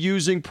to be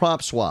using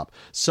PropSwap.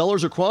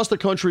 Sellers across the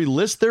country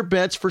list their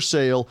bets for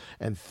sale,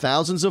 and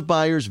thousands of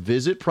buyers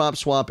visit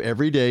PropSwap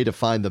every day to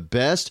find the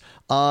best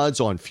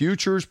odds on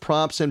futures,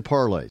 props, and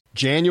parlays.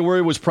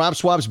 January was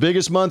PropSwap's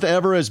biggest month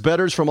ever as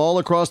bettors from all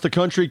across the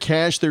country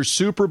cashed their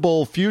Super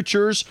Bowl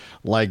futures,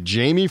 like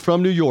Jamie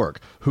from New York,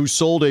 who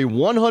sold a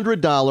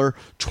 $100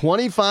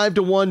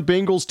 25-1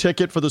 Bengals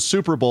ticket for the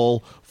Super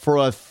Bowl for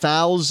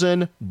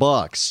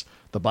 $1,000.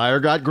 The buyer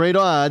got great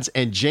odds,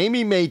 and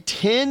Jamie made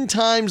 10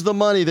 times the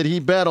money that he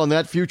bet on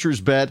that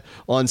futures bet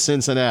on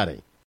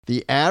Cincinnati.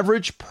 The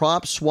average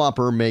prop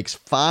swapper makes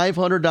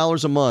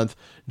 $500 a month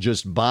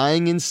just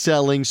buying and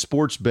selling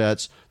sports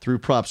bets through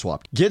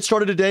PropSwap. Get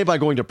started today by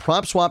going to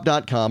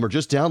PropSwap.com or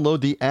just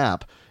download the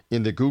app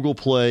in the Google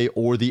Play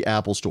or the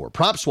Apple Store.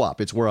 PropSwap,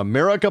 it's where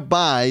America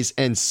buys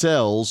and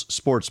sells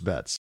sports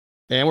bets.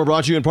 And we're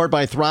brought to you in part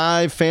by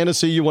Thrive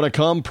Fantasy. You want to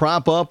come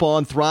prop up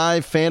on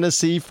Thrive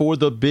Fantasy for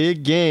the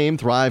big game.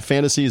 Thrive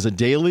Fantasy is a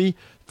daily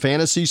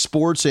fantasy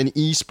sports and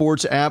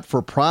esports app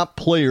for prop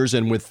players,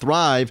 and with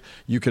Thrive,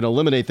 you can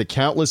eliminate the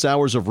countless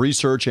hours of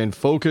research and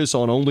focus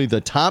on only the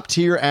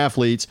top-tier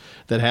athletes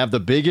that have the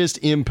biggest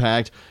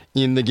impact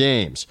in the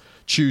games.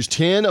 Choose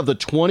 10 of the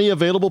 20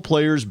 available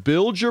players,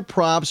 build your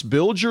props,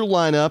 build your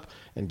lineup,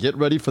 and get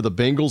ready for the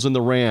Bengals and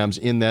the Rams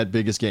in that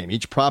biggest game.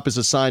 Each prop is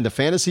assigned a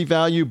fantasy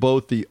value,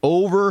 both the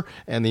over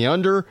and the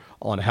under,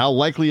 on how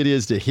likely it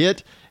is to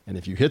hit. And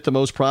if you hit the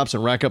most props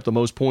and rack up the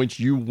most points,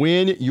 you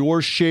win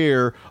your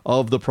share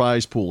of the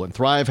prize pool. And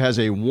Thrive has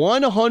a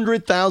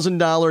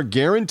 $100,000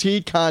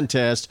 guaranteed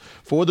contest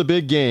for the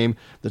big game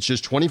that's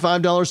just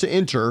 $25 to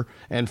enter.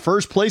 And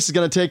first place is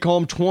going to take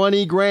home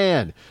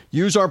 $20,000.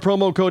 Use our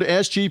promo code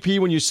SGP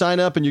when you sign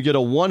up, and you get a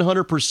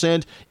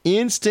 100%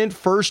 instant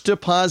first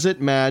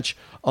deposit match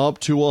up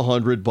to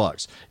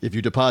 $100. If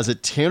you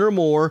deposit 10 or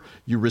more,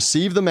 you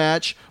receive the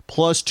match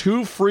plus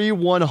 2 free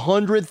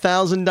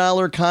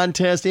 $100,000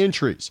 contest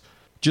entries.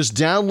 Just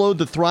download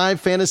the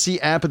Thrive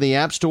Fantasy app in the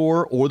App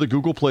Store or the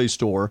Google Play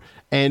Store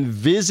and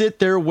visit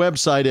their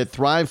website at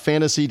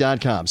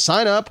thrivefantasy.com.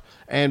 Sign up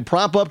and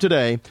prop up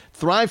today.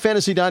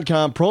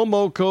 thrivefantasy.com,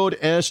 promo code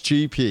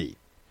SGP.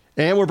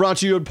 And we're brought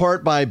to you in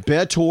part by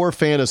Bettor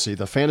Fantasy.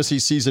 The fantasy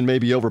season may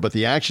be over, but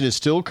the action is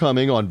still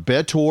coming on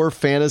Bettor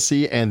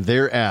Fantasy and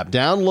their app.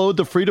 Download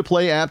the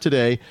free-to-play app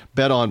today.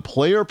 Bet on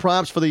player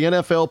props for the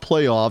NFL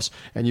playoffs,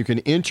 and you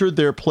can enter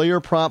their player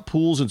prop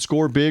pools and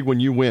score big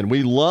when you win.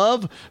 We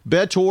love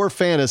Bettor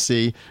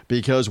Fantasy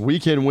because we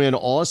can win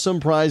awesome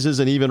prizes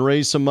and even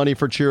raise some money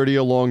for charity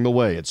along the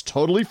way. It's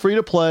totally free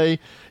to play.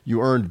 You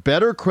earn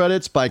better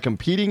credits by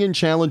competing in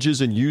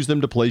challenges and use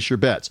them to place your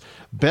bets.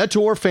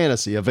 Bettor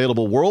Fantasy,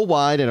 available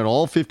worldwide and in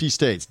all 50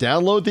 states.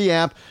 Download the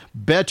app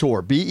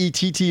Bettor,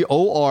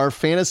 Bettor,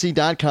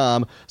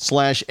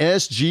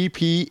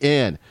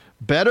 fantasy.com/SGPN.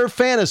 Better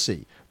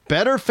Fantasy,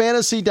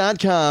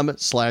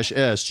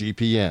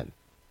 betterfantasy.com/SGPN.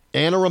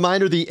 And a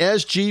reminder, the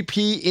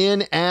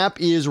SGPN app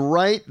is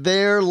right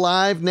there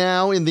live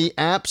now in the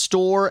App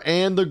Store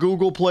and the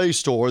Google Play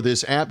Store.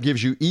 This app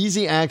gives you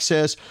easy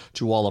access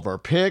to all of our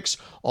picks,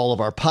 all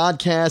of our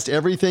podcasts,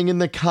 everything in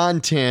the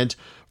content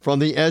from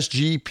the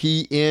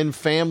SGPN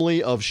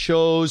family of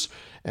shows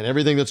and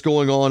everything that's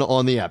going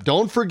on the app.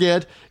 Don't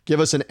forget, give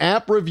us an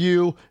app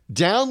review.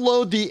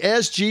 Download the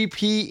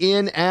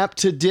SGPN app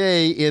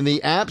today in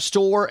the App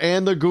Store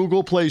and the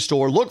Google Play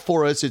Store. Look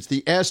for us. It's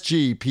the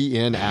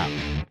SGPN app.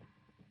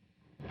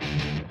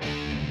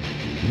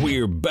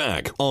 We're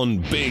back on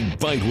Big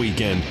Fight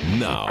Weekend.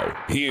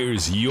 Now,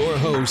 here's your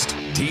host,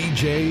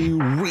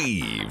 TJ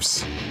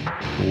Reeves.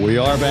 We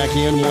are back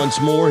in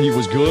once more. He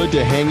was good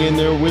to hang in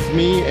there with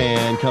me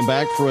and come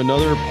back for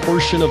another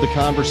portion of the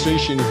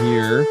conversation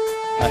here.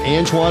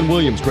 Antoine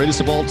Williams, greatest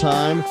of all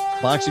time,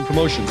 boxing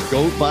promotions,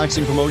 GOAT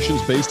Boxing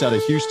Promotions, based out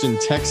of Houston,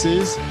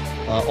 Texas.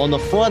 On the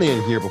front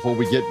end here, before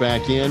we get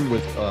back in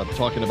with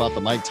talking about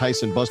the Mike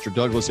Tyson, Buster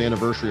Douglas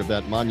anniversary of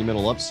that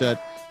monumental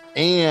upset,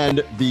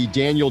 and the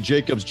Daniel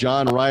Jacobs,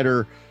 John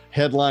Ryder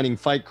headlining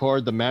fight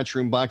card, the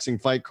Matchroom Boxing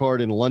fight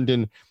card in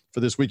London for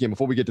this weekend.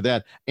 Before we get to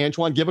that,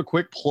 Antoine, give a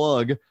quick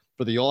plug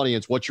for the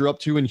audience, what you're up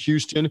to in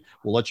Houston.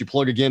 We'll let you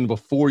plug again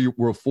before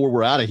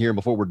we're out of here and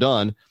before we're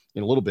done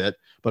in a little bit.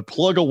 But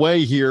plug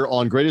away here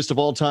on greatest of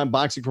all time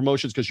boxing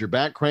promotions, because you're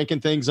back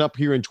cranking things up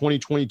here in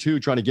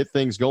 2022, trying to get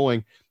things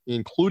going,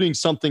 including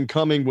something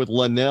coming with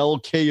Linnell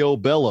KO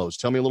Bellows.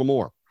 Tell me a little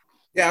more.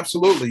 Yeah,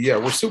 absolutely. Yeah,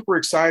 we're super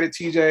excited,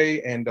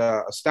 TJ, and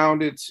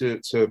astounded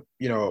to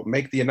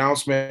make the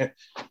announcement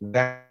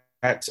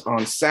that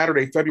on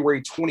Saturday,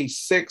 February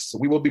 26th,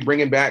 we will be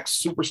bringing back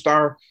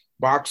superstar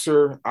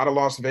boxer out of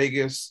Las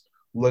Vegas,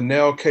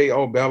 Linnell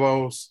KO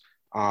Bellows.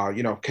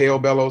 KO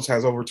Bellows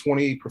has over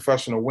 20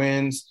 professional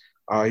wins.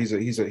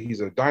 He's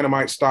a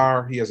dynamite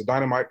star. He has a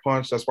dynamite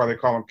punch. That's why they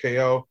call him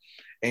KO.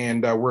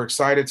 And we're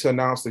excited to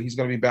announce that he's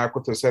going to be back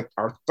with us at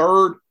our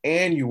third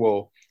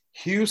annual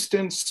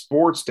Houston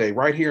Sports Day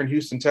right here in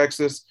Houston,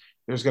 Texas.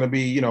 There's going to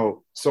be,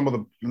 some of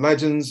the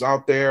legends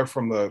out there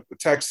from the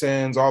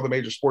Texans, all the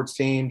major sports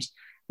teams.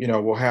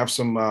 We'll have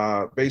some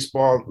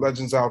baseball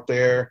legends out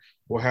there.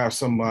 We'll have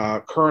some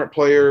current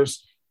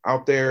players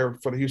out there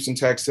for the Houston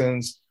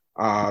Texans.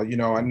 I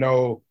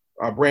know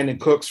Brandon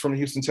Cooks from the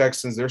Houston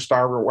Texans, their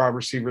star wide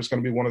receiver, is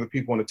going to be one of the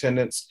people in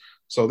attendance.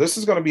 So this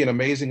is going to be an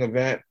amazing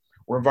event.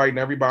 We're inviting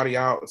everybody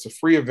out. It's a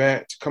free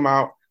event to come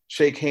out,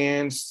 shake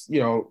hands,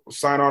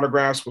 sign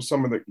autographs with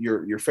some of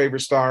your favorite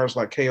stars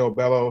like KO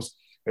Bellows.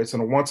 It's a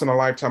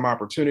once-in-a-lifetime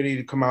opportunity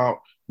to come out,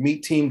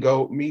 meet Team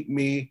GOAT, meet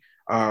me,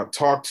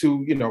 talk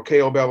to,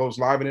 KO Bellows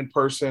live and in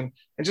person,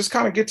 and just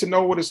kind of get to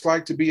know what it's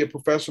like to be a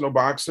professional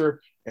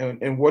boxer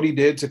and what he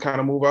did to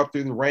kind of move up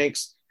through the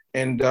ranks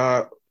and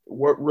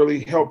what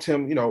really helped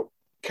him,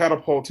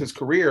 catapult his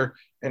career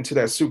into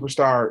that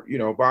superstar,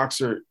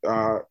 boxer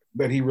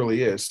that he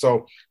really is.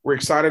 So we're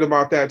excited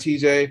about that,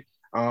 TJ.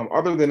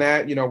 Other than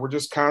that, we're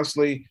just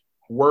constantly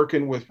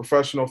working with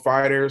professional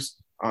fighters,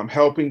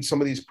 helping some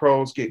of these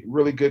pros get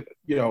really good,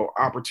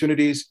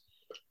 opportunities.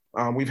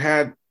 We've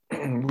had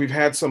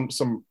some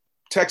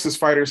Texas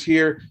fighters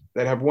here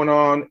that have went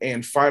on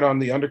and fight on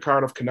the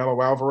undercard of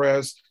Canelo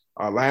Alvarez.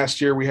 Last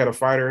year, we had a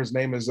fighter. His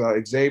name is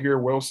Xavier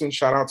Wilson.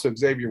 Shout out to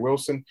Xavier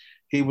Wilson.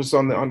 He was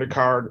on the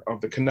undercard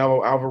of the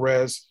Canelo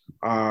Alvarez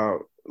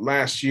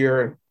last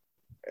year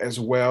as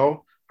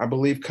well. I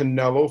believe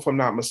Canelo, if I'm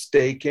not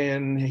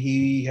mistaken,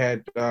 he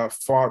had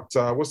fought,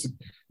 what's the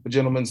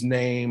gentleman's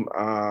name?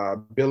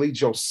 Billy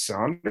Joe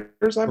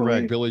Saunders, I believe.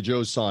 Correct, Billy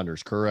Joe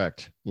Saunders,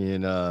 correct,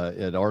 in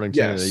at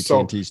Arlington at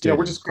AT&T Stadium.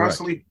 We're just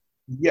constantly,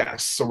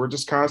 so we're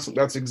just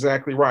constantly, that's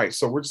exactly right.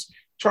 So we're just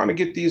trying to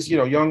get these,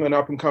 young and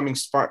up-and-coming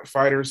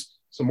fighters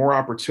some more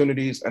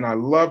opportunities. And I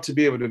love to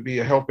be able to be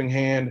a helping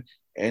hand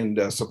and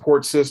a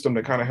support system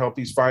to kind of help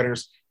these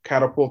fighters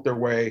catapult their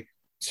way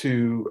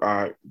to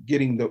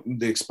getting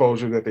the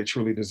exposure that they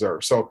truly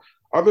deserve. So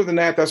other than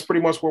that, that's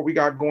pretty much what we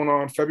got going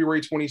on.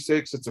 February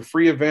 26th, it's a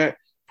free event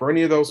for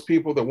any of those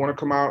people that want to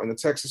come out in the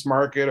Texas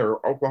market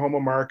or Oklahoma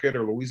market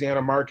or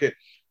Louisiana market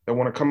that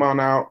want to come on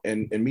out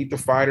and meet the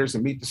fighters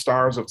and meet the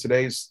stars of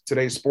today's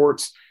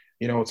sports.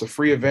 It's a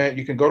free event.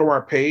 You can go to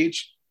our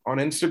page on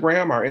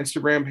Instagram. Our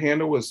Instagram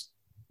handle is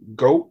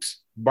GOAT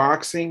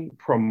Boxing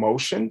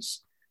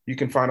Promotions. You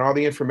can find all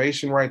the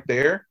information right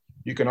there.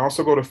 You can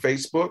also go to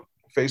Facebook,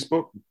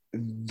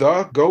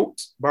 The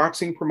GOAT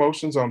Boxing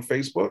Promotions on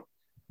Facebook,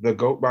 The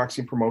GOAT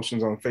Boxing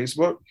Promotions on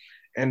Facebook.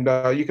 And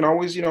you can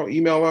always,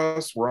 email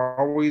us. We're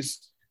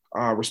always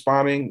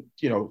responding,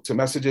 to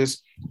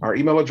messages. Our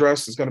email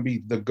address is going to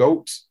be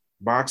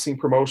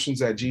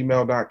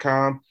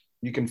thegoatboxingpromotions@gmail.com.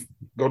 You can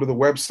go to the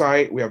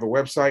website. We have a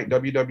website,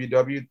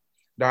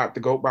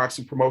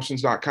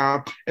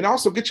 www.thegoatboxingpromotions.com, and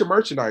also get your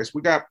merchandise.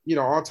 We got,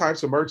 all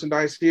types of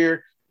merchandise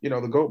here. The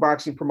GOAT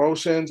Boxing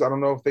Promotions. I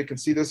don't know if they can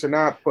see this or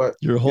not, but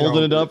you're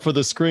holding it up for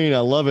the screen. I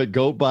love it.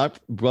 GOAT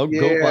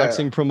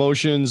Boxing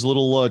Promotions,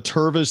 little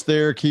Tervis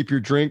there. Keep your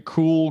drink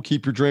cool.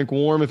 Keep your drink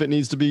warm if it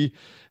needs to be.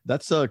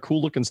 That's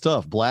cool looking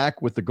stuff.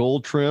 Black with the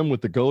gold trim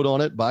with the GOAT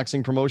on it.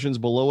 Boxing Promotions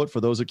below it.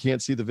 For those that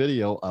can't see the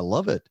video, I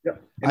love it. Yeah.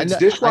 I got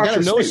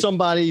to know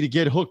somebody to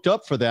get hooked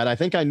up for that. I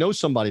think I know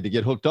somebody to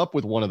get hooked up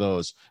with one of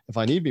those if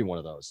I need me one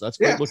of those. That's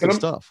great looking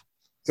stuff.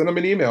 Send them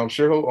an email. I'm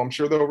sure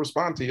they'll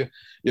respond to you.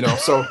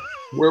 So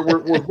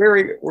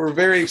we're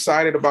very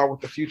excited about what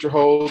the future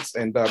holds.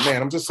 And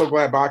man, I'm just so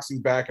glad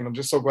boxing's back, and I'm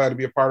just so glad to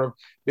be a part of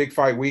Big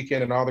Fight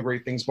Weekend and all the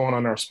great things going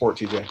on in our sport,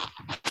 TJ.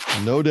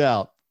 No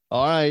doubt.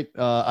 All right.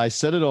 I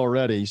said it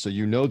already, so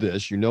you know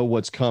this. You know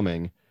what's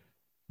coming.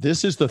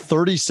 This is the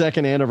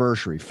 32nd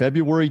anniversary,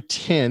 February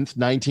 10th,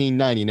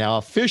 1990. Now,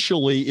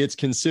 officially, it's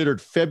considered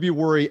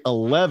February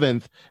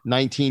 11th,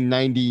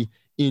 1990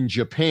 in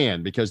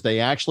Japan, because they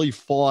actually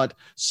fought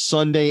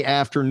Sunday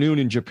afternoon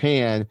in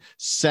Japan,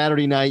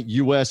 Saturday night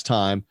U.S.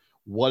 time,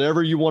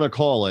 whatever you want to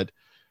call it.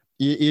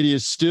 It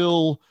is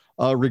still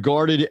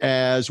regarded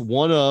as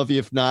one of,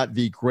 if not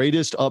the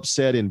greatest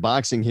upset in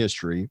boxing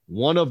history,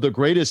 one of the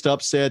greatest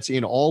upsets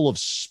in all of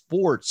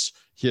sports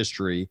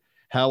history.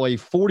 How a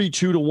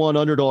 42-1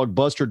 underdog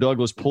Buster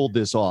Douglas pulled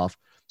this off.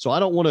 So I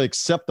don't want to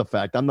accept the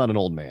fact, I'm not an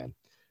old man.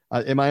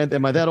 Am I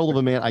that old of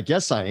a man? I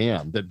guess I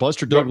am. That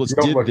Buster Douglas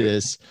did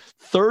this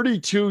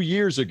 32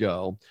 years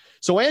ago.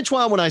 So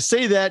Antoine, when I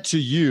say that to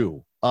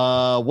you,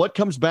 what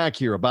comes back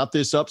here about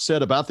this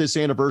upset, about this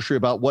anniversary,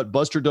 about what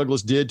Buster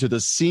Douglas did to the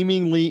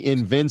seemingly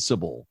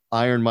invincible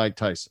Iron Mike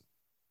Tyson?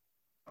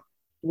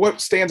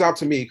 What stands out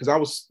to me, because I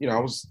was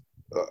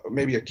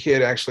maybe a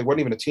kid, actually,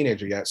 wasn't even a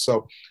teenager yet.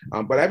 So,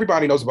 but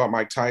everybody knows about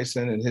Mike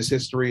Tyson and his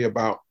history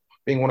about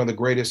being one of the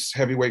greatest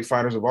heavyweight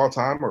fighters of all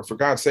time, or for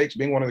God's sakes,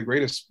 being one of the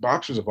greatest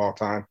boxers of all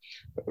time,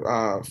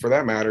 for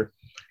that matter.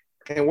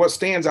 And what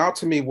stands out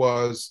to me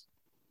was,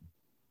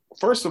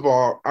 first of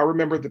all, I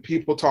remember the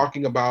people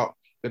talking about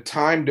the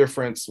time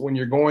difference when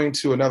you're going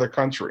to another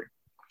country.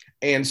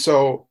 And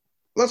so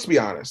let's be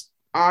honest,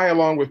 I,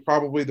 along with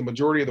probably the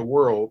majority of the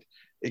world,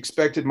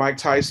 expected Mike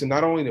Tyson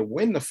not only to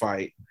win the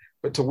fight,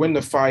 but to win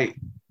the fight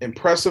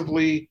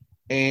impressively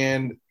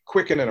and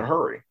quick and in a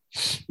hurry.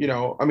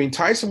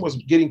 Tyson was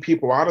getting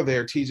people out of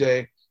there,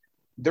 TJ.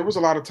 There was a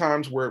lot of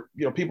times where,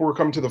 people were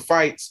coming to the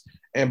fights,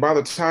 and by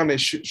the time they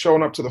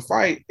showing up to the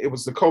fight, it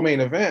was the co-main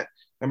event.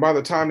 And by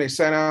the time they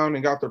sat down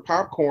and got their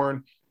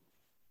popcorn,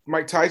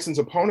 Mike Tyson's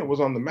opponent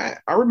was on the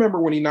mat. I remember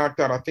when he knocked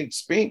out, I think,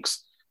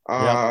 Spinks.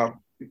 I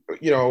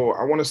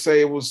want to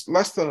say it was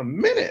less than a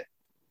minute,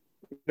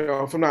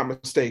 if I'm not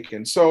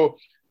mistaken. So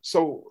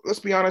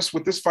let's be honest,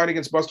 with this fight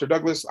against Buster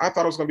Douglas, I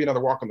thought it was going to be another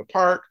walk in the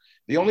park.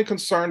 The only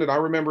concern that I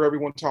remember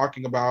everyone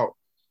talking about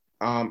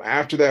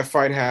after that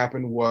fight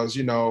happened was,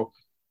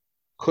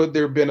 could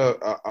there have been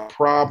a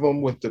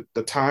problem with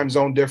the time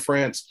zone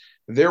difference?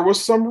 There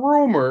was some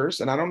rumors,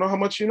 and I don't know how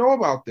much you know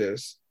about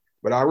this,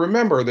 but I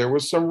remember there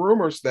was some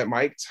rumors that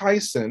Mike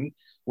Tyson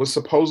was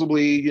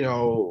supposedly,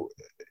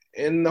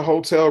 in the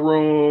hotel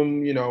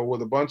room,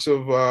 with a bunch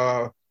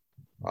of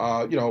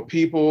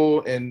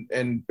people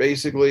and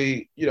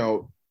basically,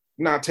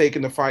 not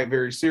taking the fight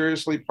very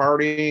seriously,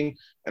 partying.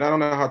 And I don't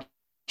know how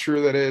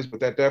true that is, but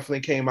that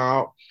definitely came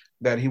out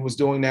that he was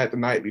doing that the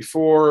night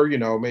before,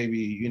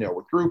 maybe,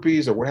 with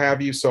groupies or what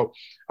have you. So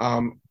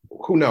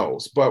who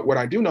knows? But what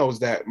I do know is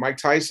that Mike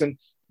Tyson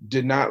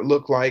did not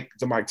look like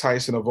the Mike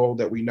Tyson of old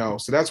that we know.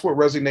 So that's what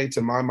resonates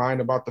in my mind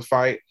about the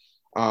fight.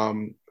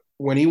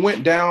 When he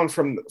went down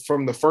from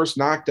the first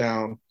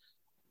knockdown,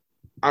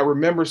 I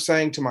remember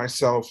saying to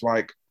myself,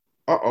 like,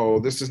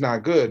 this is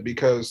not good,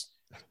 because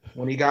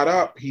when he got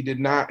up, he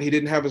didn't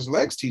have his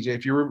legs, TJ.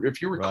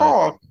 If you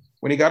recall, right,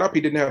 when he got up, he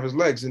didn't have his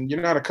legs, and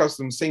you're not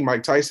accustomed to seeing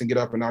Mike Tyson get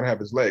up and not have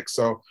his legs.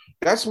 So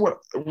that's what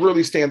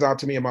really stands out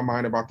to me in my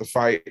mind about the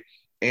fight.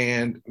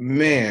 And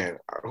man,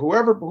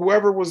 whoever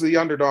was the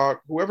underdog,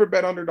 whoever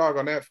bet underdog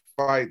on that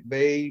fight,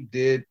 they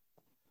did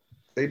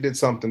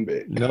something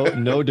big.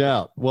 No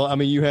doubt.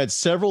 Well, you had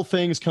several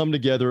things come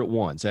together at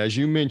once. As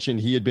you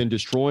mentioned, he had been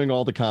destroying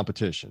all the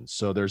competition.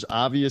 So there's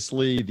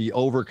obviously the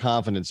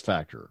overconfidence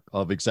factor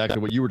of exactly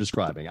what you were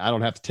describing. I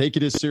don't have to take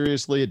it as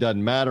seriously. It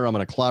doesn't matter. I'm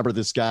going to clobber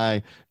this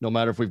guy, no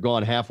matter if we've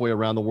gone halfway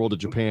around the world to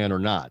Japan or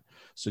not.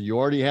 So you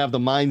already have the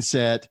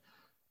mindset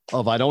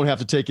of, I don't have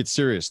to take it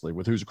seriously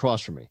with who's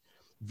across from me.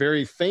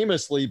 Very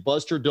famously,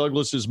 Buster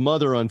Douglas's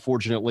mother,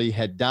 unfortunately,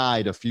 had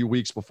died a few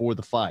weeks before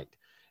the fight.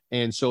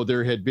 And so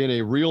there had been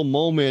a real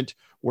moment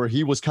where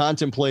he was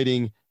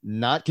contemplating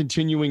not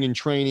continuing in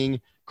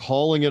training,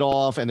 calling it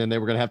off, and then they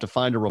were going to have to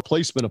find a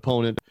replacement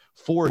opponent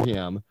for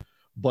him.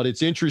 But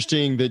it's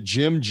interesting that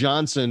Jim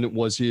Johnson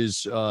was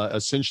his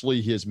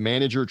essentially his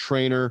manager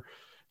trainer.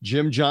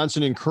 Jim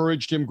Johnson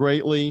encouraged him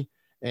greatly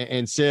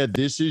and said,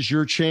 this is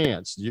your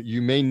chance.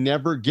 You may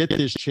never get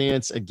this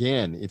chance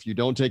again if you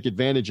don't take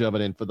advantage of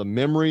it. And for the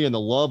memory and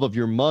the love of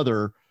your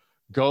mother,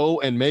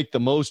 go and make the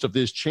most of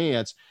this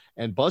chance.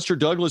 And Buster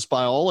Douglas,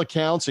 by all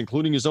accounts,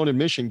 including his own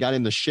admission, got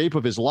in the shape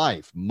of his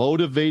life,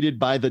 motivated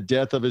by the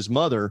death of his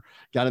mother,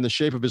 got in the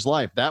shape of his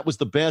life. That was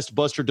the best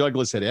Buster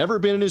Douglas had ever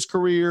been in his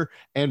career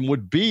and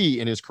would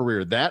be in his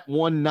career. That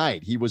one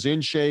night, he was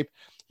in shape.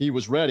 He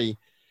was ready.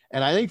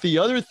 And I think the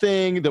other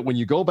thing that when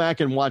you go back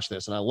and watch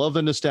this, and I love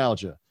the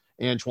nostalgia,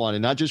 Antoine,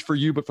 and not just for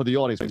you, but for the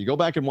audience, when you go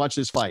back and watch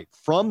this fight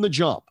from the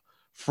jump,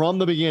 from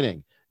the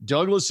beginning,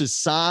 Douglas's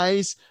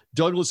size,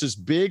 Douglas's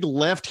big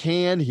left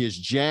hand, his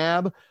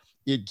jab,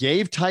 it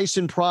gave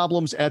Tyson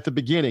problems at the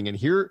beginning. And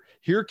here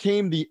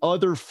came the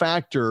other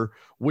factor,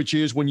 which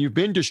is when you've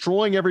been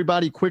destroying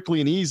everybody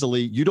quickly and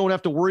easily, you don't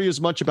have to worry as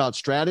much about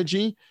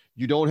strategy.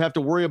 You don't have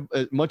to worry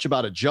much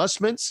about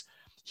adjustments.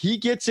 He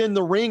gets in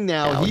the ring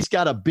now. He's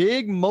got a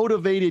big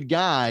motivated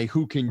guy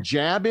who can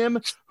jab him,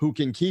 who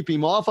can keep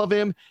him off of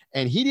him.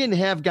 And he didn't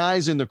have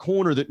guys in the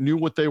corner that knew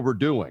what they were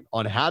doing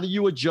on how do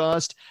you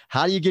adjust?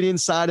 How do you get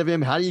inside of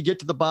him? How do you get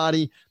to the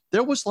body?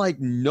 There was like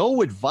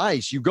no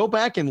advice. You go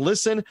back and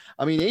listen.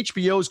 I mean,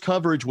 HBO's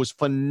coverage was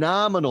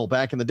phenomenal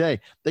back in the day.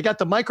 They got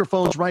the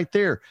microphones right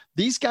there.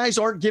 These guys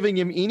aren't giving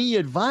him any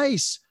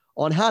advice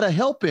on how to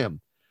help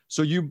him.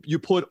 So you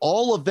put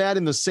all of that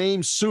in the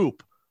same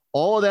soup,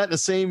 all of that in the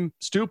same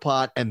stew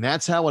pot, and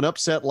that's how an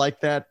upset like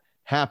that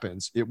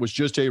happens. It was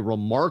just a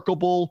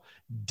remarkable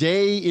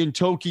day in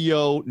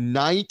Tokyo,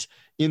 night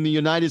in the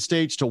United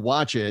States to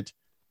watch it.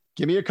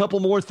 Give me a couple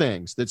more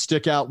things that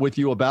stick out with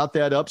you about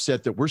that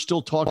upset that we're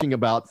still talking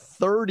about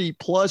 30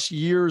 plus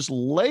years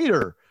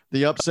later,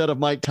 the upset of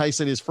Mike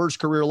Tyson, his first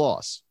career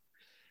loss.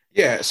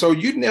 Yeah. So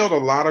you nailed a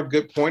lot of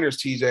good pointers,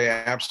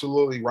 TJ.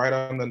 Absolutely. Right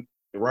on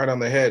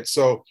the head.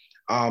 So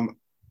I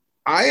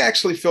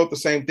actually felt the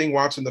same thing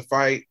watching the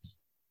fight.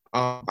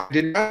 I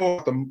didn't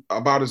know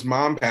about his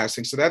mom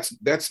passing. So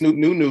that's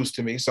new news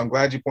to me. So I'm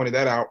glad you pointed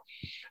that out.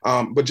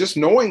 But just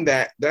knowing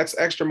that's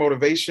extra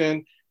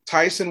motivation.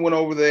 Tyson went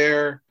over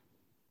there,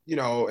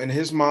 in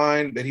his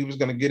mind that he was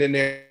going to get in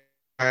there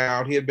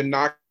out. He had been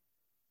knocked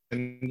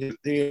in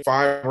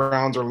 5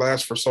 rounds or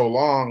less for so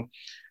long,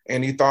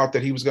 and he thought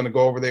that he was going to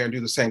go over there and do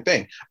the same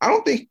thing. I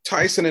don't think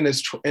Tyson and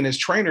his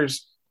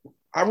trainers,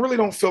 I really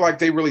don't feel like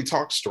they really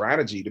talk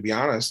strategy, to be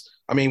honest.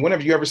 I mean, when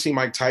have you ever seen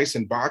Mike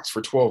Tyson box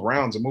for 12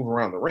 rounds and move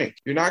around the ring?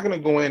 You're not going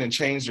to go in and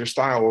change their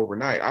style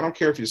overnight. I don't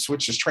care if you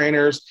switch his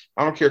trainers.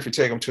 I don't care if you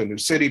take them to a new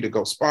city to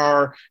go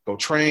spar, go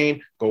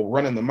train, go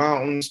run in the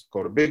mountains,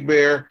 go to Big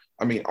Bear.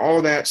 I mean, all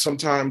of that,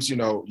 sometimes,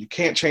 you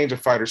can't change a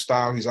fighter's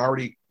style.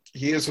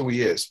 He is who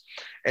he is.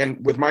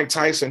 And with Mike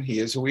Tyson, he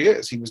is who he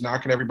is. He was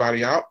knocking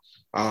everybody out.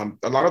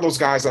 A lot of those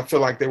guys, I feel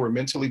like they were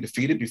mentally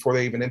defeated before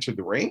they even entered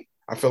the ring.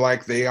 I feel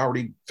like they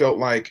already felt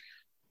like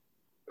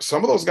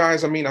some of those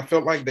guys, I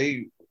felt like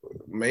they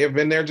may have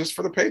been there just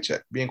for the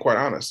paycheck, being quite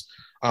honest.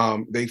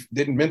 They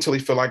didn't mentally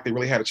feel like they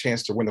really had a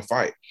chance to win the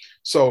fight.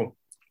 So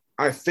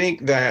I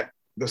think that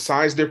the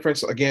size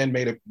difference, again,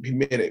 made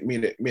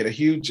a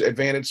huge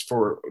advantage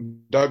for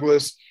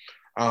Douglas.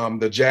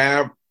 The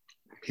jab,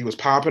 he was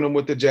popping him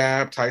with the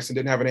jab. Tyson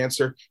didn't have an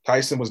answer.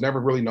 Tyson was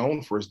never really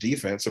known for his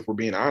defense, if we're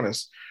being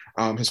honest.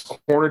 His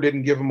corner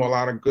didn't give him a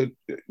lot of good,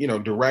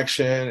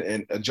 direction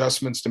and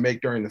adjustments to make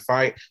during the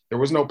fight. There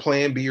was no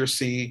plan B or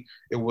C.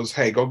 It was,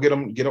 hey, go get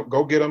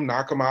him,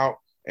 knock him out.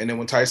 And then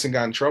when Tyson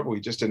got in trouble,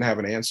 he just didn't have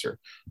an answer.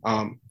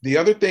 The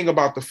other thing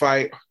about the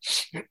fight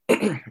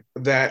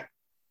that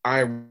I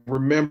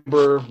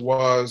remember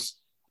was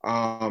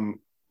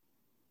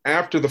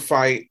after the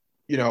fight,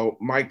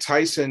 Mike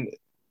Tyson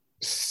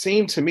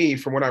seemed to me,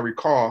 from what I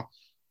recall,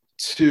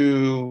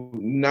 to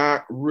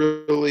not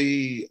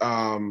really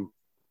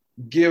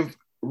give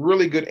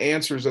really good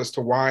answers as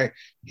to why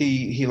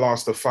he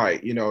lost the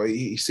fight.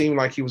 He seemed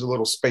like he was a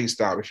little spaced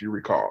out, if you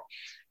recall.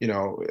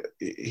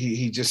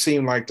 He just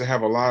seemed like to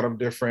have a lot of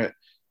different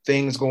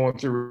things going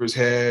through his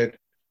head.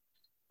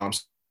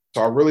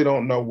 So I really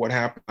don't know what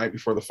happened right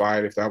before the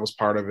fight, if that was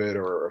part of it,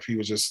 or if he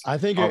was just. I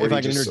think if I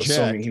can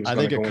interject, I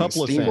think a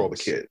couple of steamroll the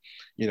kid.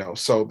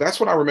 So that's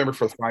what I remember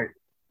for the fight.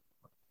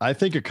 I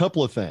think a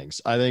couple of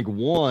things. I think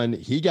one,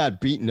 he got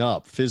beaten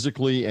up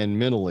physically and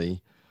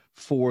mentally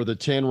for the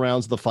 10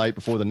 rounds of the fight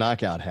before the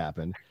knockout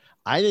happened.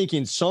 I think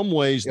in some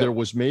ways there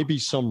was maybe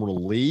some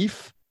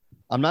relief.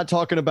 I'm not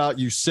talking about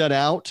you set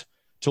out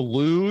to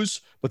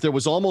lose, but there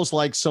was almost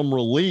like some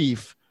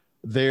relief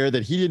there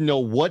that he didn't know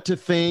what to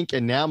think.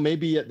 And now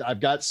maybe I've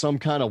got some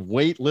kind of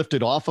weight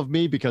lifted off of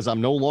me because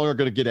I'm no longer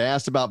going to get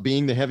asked about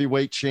being the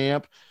heavyweight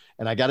champ.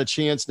 And I got a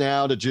chance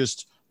now to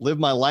just live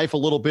my life a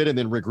little bit and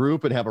then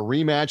regroup and have a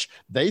rematch.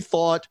 They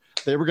thought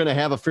they were going to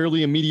have a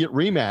fairly immediate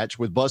rematch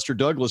with Buster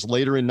Douglas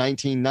later in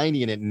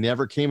 1990, and it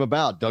never came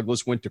about.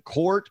 Douglas went to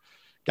court,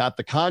 got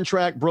the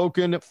contract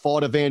broken,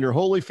 fought Evander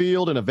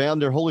Holyfield, and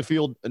Evander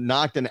Holyfield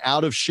knocked an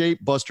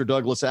out-of-shape Buster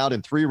Douglas out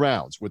in 3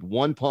 rounds with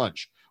one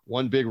punch,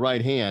 one big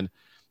right hand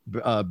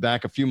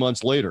back a few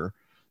months later.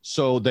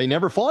 So they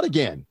never fought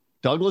again.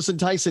 Douglas and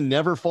Tyson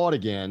never fought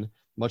again,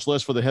 much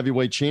less for the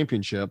heavyweight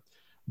championship.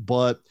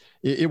 But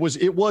it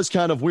was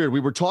kind of weird.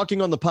 We were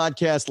talking on the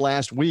podcast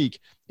last week,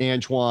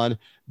 Antoine,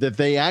 that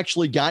they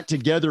actually got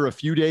together a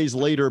few days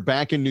later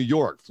back in New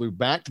York, flew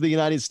back to the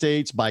United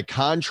States by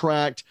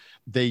contract.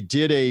 They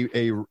did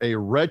a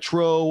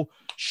retro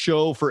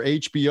show for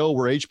HBO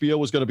where HBO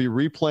was going to be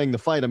replaying the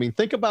fight. I mean,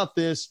 think about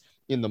this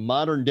in the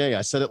modern day.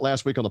 I said it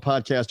last week on the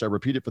podcast. I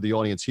repeat it for the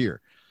audience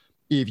here.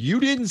 If you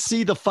didn't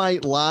see the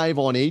fight live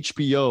on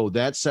HBO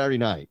that Saturday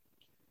night,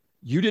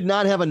 you did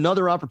not have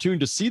another opportunity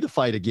to see the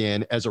fight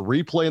again as a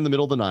replay in the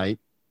middle of the night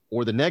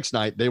or the next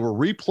night. They were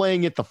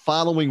replaying it the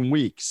following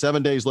week,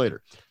 7 days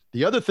later.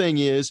 The other thing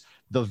is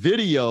the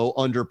video,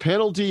 under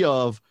penalty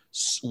of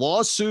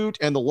lawsuit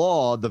and the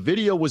law, the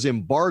video was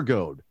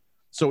embargoed.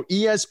 So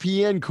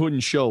ESPN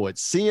couldn't show it.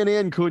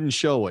 CNN couldn't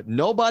show it.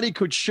 Nobody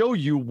could show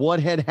you what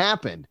had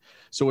happened.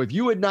 So if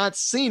you had not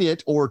seen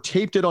it or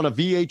taped it on a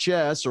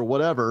VHS or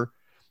whatever,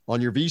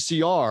 on your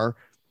VCR,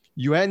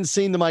 you hadn't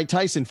seen the Mike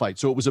Tyson fight.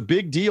 So it was a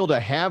big deal to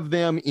have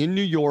them in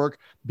New York,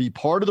 be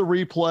part of the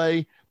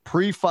replay,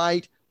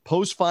 pre-fight,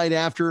 post-fight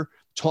after,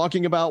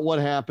 talking about what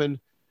happened.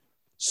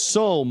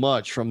 So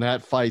much from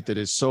that fight that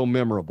is so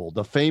memorable.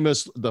 The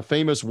famous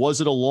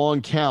was it a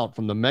long count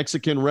from the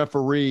Mexican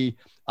referee,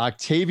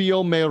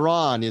 Octavio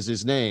Meyran is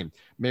his name.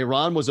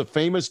 Meyran was a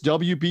famous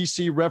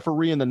WBC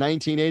referee in the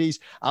 1980s.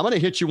 I'm going to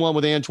hit you one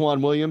with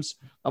Antoine Williams.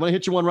 I'm going to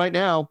hit you one right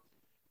now.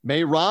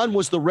 Meyran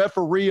was the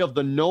referee of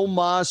the No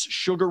Mas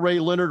Sugar Ray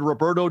Leonard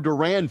Roberto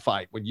Duran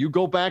fight. When you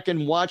go back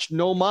and watch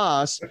No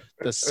Mas,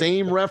 the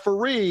same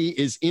referee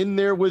is in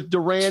there with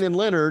Duran and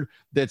Leonard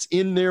that's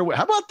in there.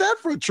 How about that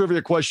for a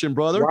trivia question,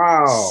 brother?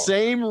 Wow.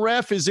 Same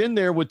ref is in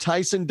there with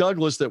Tyson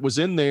Douglas that was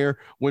in there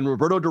when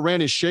Roberto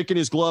Duran is shaking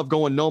his glove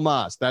going No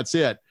Mas. That's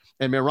it.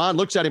 And Meyran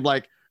looks at him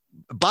like,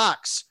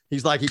 box.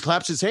 He's like, he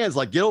claps his hands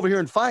like, get over here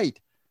and fight.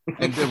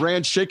 And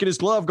Duran's shaking his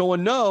glove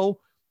going no.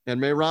 And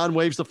Meyran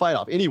waves the fight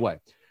off. Anyway,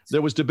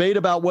 there was debate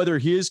about whether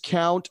his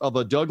count of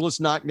a Douglas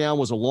knockdown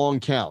was a long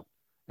count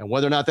and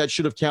whether or not that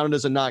should have counted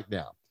as a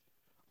knockdown.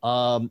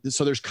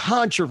 So there's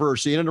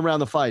controversy in and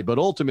around the fight, but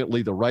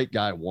ultimately the right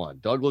guy won.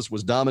 Douglas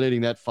was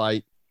dominating that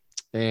fight,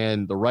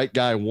 and the right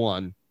guy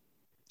won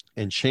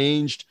and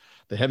changed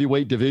the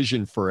heavyweight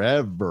division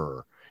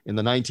forever in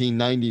the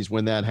 1990s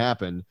when that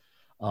happened.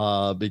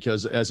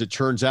 Because as it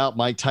turns out,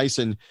 Mike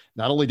Tyson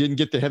not only didn't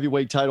get the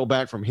heavyweight title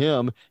back from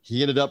him,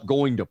 he ended up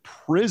going to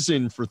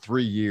prison for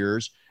 3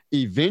 years,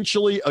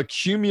 eventually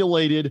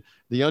accumulated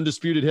the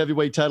undisputed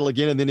heavyweight title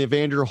again. And then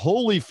Evander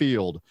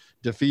Holyfield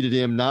defeated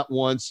him not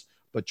once,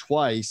 but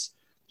twice.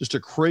 Just a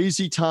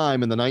crazy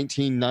time in the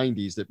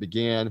 1990s that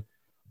began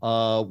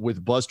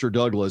with Buster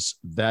Douglas.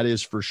 That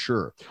is for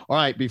sure. All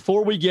right.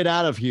 Before we get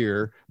out of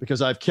here,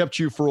 because I've kept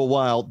you for a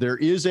while, there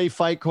is a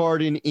fight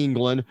card in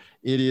England.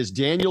 It is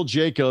Daniel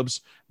Jacobs,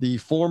 the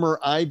former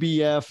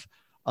IBF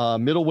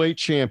middleweight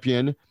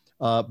champion,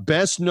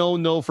 best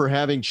known, though, for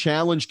having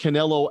challenged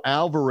Canelo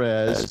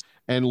Alvarez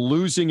and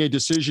losing a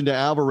decision to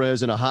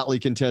Alvarez in a hotly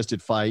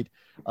contested fight.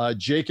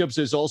 Jacobs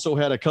has also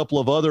had a couple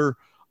of other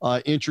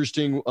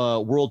interesting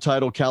world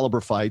title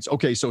caliber fights.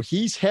 Okay, so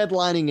he's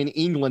headlining in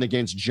England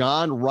against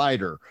John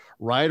Ryder.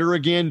 Ryder,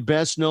 again,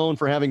 best known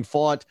for having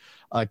fought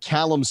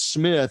Callum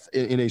Smith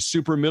in a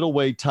super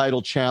middleweight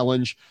title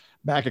challenge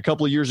back a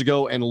couple of years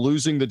ago and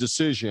losing the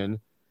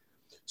decision.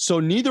 So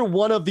neither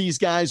one of these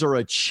guys are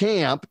a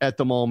champ at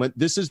the moment.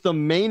 This is the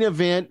main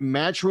event,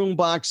 Matchroom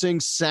Boxing,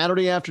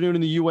 Saturday afternoon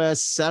in the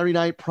U.S., Saturday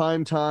night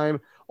prime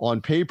time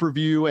on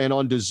pay-per-view and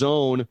on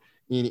DAZN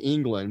in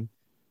England.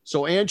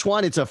 So,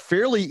 Antoine, it's a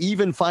fairly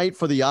even fight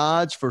for the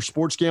odds for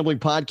Sports Gambling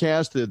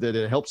Podcast that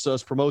it helps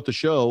us promote the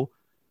show.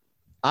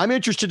 I'm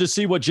interested to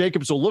see what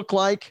Jacobs will look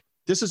like.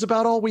 This is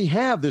about all we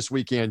have this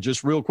weekend,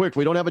 just real quick.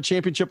 We don't have a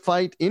championship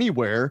fight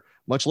anywhere,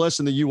 much less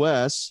in the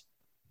U.S.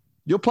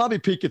 You'll probably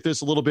peek at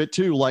this a little bit,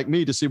 too, like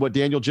me, to see what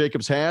Daniel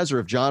Jacobs has or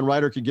if John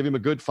Ryder can give him a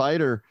good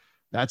fight, or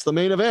that's the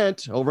main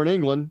event over in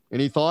England.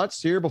 Any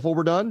thoughts here before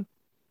we're done?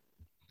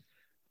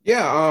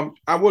 Yeah,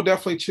 I will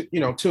definitely,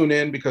 tune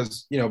in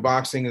because,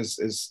 boxing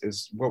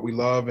is what we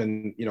love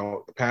and,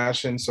 the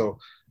passion. So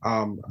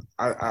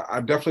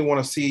I definitely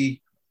want to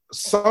see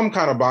some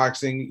kind of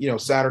boxing,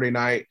 Saturday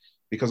night,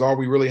 because all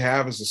we really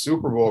have is the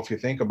Super Bowl, if you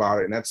think about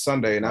it. And that's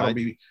Sunday. And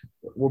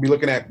we'll be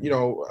looking at,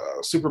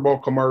 Super Bowl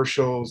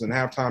commercials and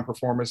halftime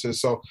performances.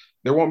 So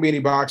there won't be any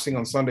boxing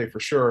on Sunday for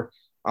sure.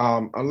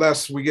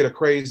 Unless we get a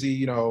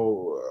crazy,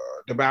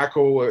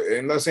 debacle,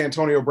 unless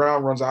Antonio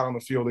Brown runs out on the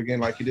field again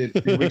like he did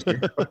a few weeks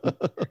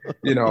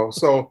ago.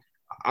 So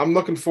I'm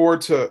looking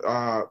forward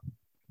to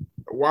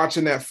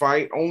watching that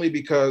fight, only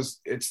because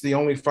it's the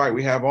only fight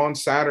we have on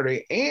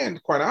Saturday.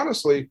 And quite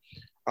honestly,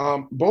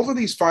 both of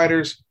these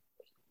fighters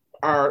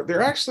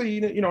they're actually,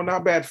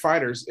 not bad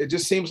fighters. It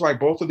just seems like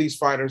both of these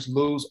fighters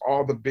lose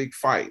all the big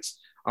fights.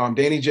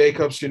 Danny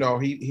Jacobs, he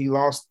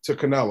lost to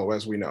Canelo,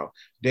 as we know.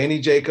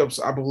 Danny Jacobs,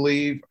 I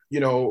believe,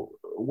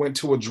 went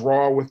to a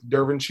draw with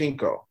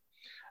Derevyanchenko.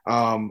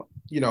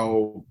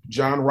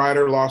 John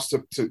Ryder lost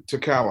to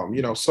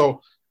Callum.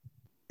 So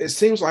it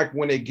seems like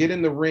when they get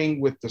in the ring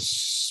with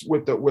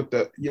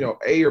the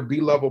A or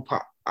B level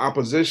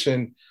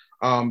opposition,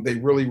 they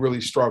really,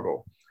 really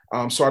struggle.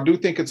 So I do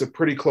think it's a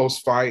pretty close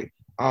fight.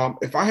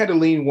 If I had to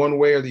lean one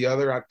way or the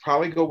other, I'd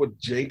probably go with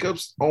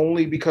Jacobs,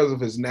 only because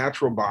of his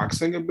natural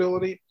boxing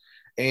ability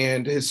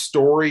and his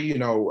story.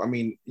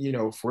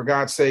 For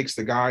God's sakes,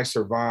 the guy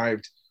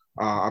survived,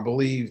 I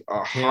believe,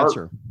 a heart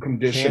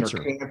condition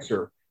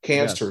or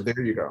cancer. Yes.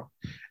 There you go.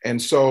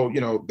 And so,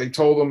 they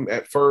told him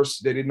at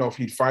first they didn't know if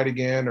he'd fight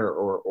again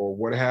or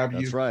what have you.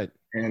 That's right.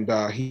 And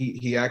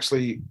he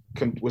actually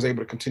was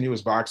able to continue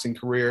his boxing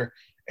career.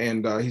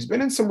 And he's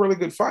been in some really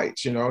good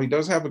fights. He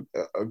does have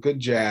a good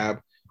jab.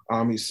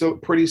 He's still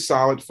pretty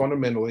solid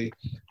fundamentally.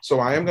 So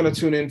I am going to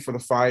tune in for the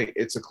fight.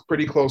 It's a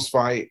pretty close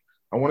fight.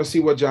 I want to see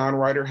what John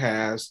Ryder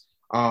has.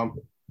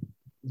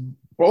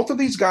 Both of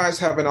these guys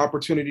have an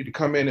opportunity to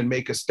come in and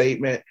make a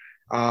statement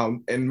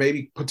and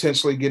maybe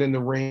potentially get in the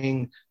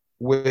ring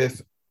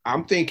with,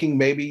 I'm thinking,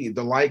 maybe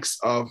the likes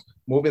of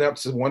moving up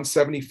to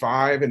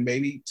 175 and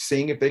maybe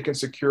seeing if they can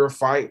secure a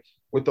fight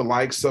with the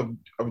likes of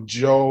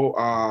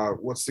Joe,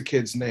 what's the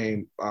kid's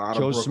name?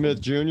 Joe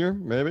Smith Jr.,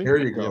 maybe? Here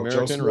you go.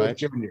 Joe Smith right.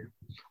 Jr.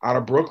 out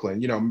of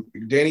Brooklyn. You know,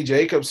 Danny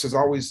Jacobs has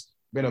always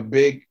been a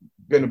big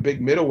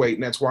middleweight,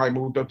 and that's why he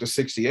moved up to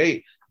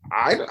 68.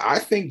 I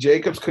think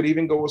Jacobs could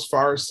even go as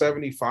far as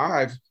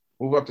 75,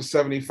 move up to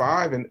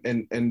 75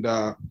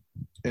 and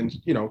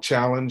you know,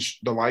 challenge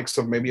the likes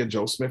of maybe a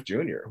Joe Smith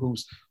Jr., who,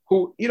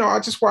 you know, I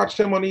just watched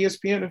him on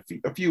ESPN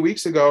a few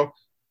weeks ago.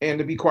 And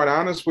to be quite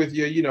honest with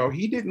you, you know,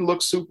 he didn't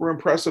look super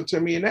impressive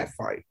to me in that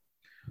fight.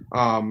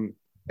 And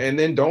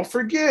then don't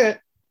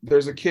forget,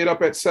 there's a kid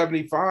up at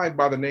 75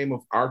 by the name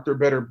of Arthur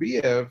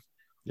Beterbiev,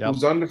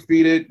 who's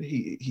undefeated.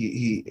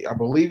 I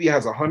believe he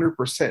has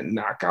 100%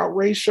 knockout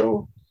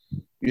ratio,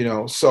 you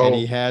know, so. And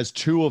he has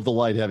 2 of the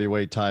light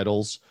heavyweight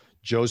titles.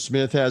 Joe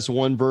Smith has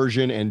 1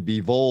 version, and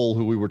Bivol,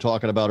 who we were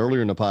talking about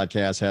earlier in the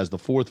podcast, has the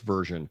 4th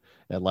version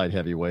at light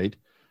heavyweight.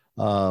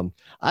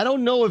 I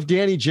don't know if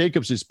Danny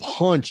Jacobs'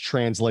 punch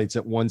translates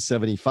at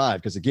 175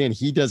 because, again,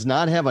 he does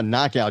not have a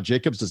knockout.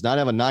 Jacobs does not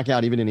have a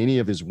knockout even in any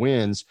of his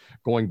wins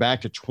going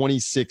back to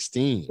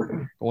 2016,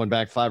 going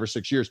back 5 or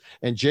 6 years.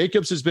 And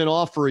Jacobs has been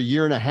off for a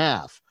year and a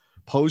half,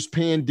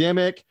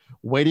 post-pandemic,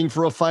 waiting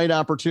for a fight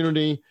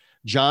opportunity.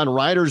 John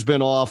Ryder's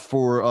been off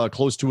for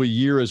close to a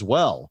year as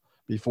well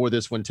before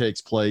this one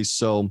takes place.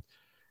 So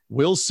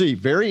we'll see.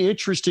 Very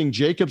interesting.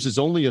 Jacobs is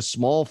only a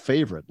small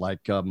favorite, like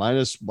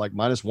minus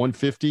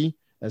 150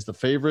 as the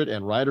favorite,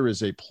 and Ryder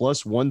is a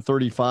plus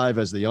 135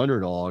 as the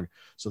underdog.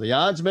 So the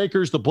odds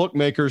makers, the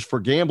bookmakers, for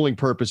gambling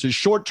purposes,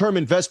 short-term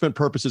investment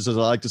purposes, as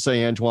I like to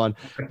say, Antoine,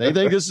 they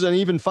think this is an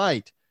even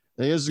fight.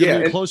 They think this is going to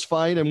be a close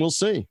fight, and we'll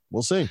see.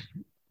 We'll see.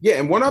 Yeah,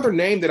 and one other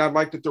name that I'd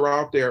like to throw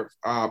out there,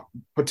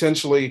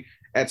 potentially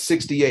at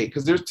 68,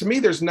 because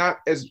there's not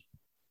as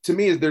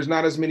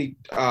many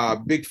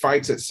big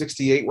fights at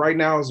 68 right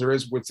now as there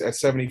is at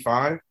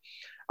 75.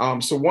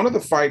 So one of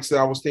the fights that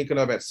I was thinking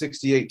of at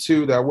 68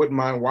 too that I wouldn't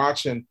mind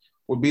watching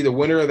would be the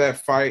winner of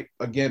that fight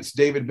against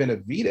David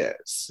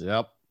Benavidez.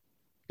 Yep.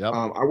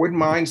 I wouldn't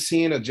mind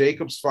seeing a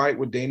Jacobs fight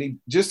with Danny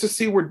just to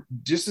see where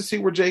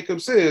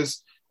Jacobs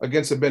is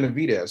against a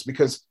Benavidez,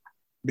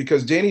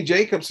 because Danny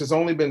Jacobs has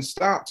only been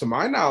stopped, to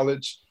my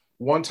knowledge,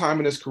 one time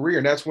in his career,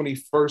 and that's when he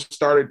first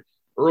started.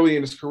 Early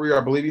in his career,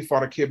 I believe he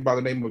fought a kid by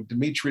the name of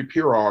Dmitry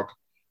Pirog,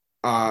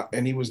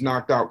 and he was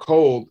knocked out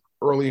cold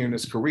early in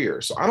his career.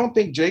 So I don't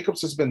think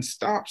Jacobs has been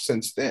stopped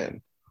since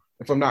then,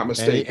 if I'm not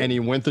mistaken. And he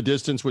went the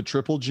distance with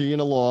Triple G in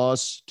a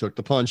loss, took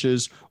the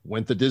punches,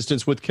 went the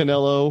distance with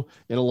Canelo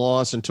in a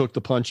loss, and took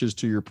the punches,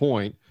 to your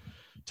point.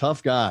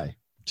 Tough guy,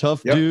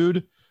 tough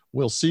dude.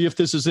 We'll see if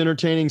this is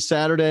entertaining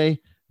Saturday.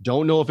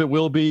 Don't know if it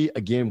will be.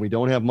 Again, we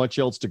don't have much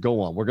else to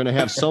go on. We're going to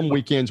have some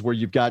weekends where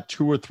you've got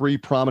 2 or 3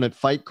 prominent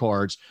fight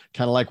cards,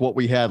 kind of like what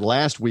we had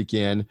last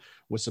weekend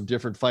with some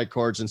different fight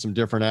cards and some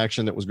different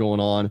action that was going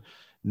on.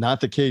 Not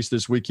the case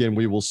this weekend.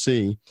 We will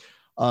see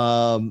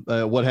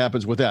what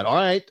happens with that. All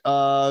right.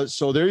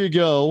 So there you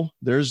go.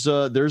 There's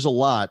a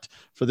lot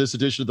for this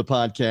edition of the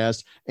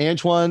podcast.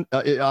 Antoine,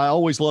 I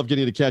always love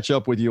getting to catch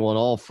up with you on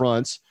all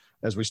fronts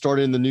as we start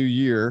in the new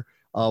year.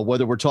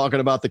 Whether we're talking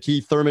about the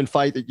Keith Thurman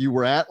fight that you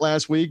were at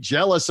last week,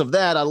 jealous of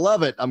that. I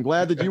love it. I'm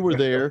glad that you were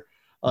there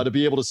to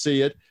be able to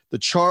see it. The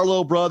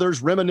Charlo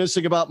brothers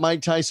reminiscing about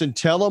Mike Tyson.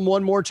 Tell them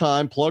one more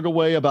time, plug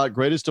away about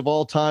greatest of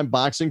all time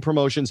boxing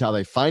promotions, how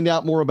they find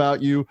out more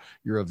about you,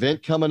 your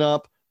event coming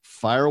up.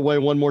 Fire away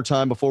one more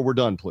time before we're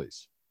done,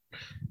 please.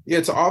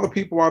 Yeah, to all the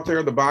people out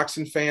there, the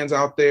boxing fans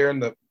out there,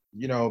 and the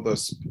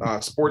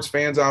sports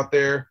fans out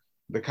there,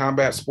 the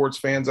combat sports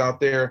fans out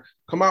there,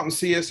 come out and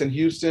see us in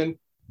Houston.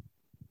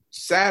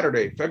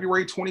 Saturday,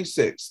 February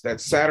 26th.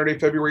 That's Saturday,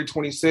 February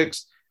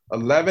 26th,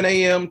 11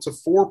 a.m. to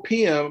 4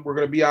 p.m. We're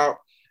going to be out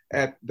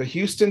at the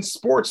Houston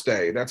Sports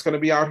Day. That's going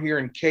to be out here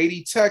in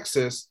Katy,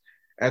 Texas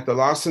at the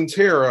La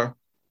Centera.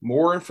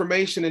 More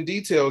information and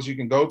details, you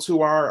can go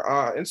to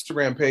our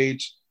Instagram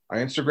page. Our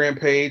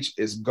Instagram page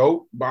is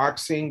GOAT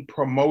Boxing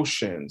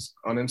Promotions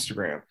on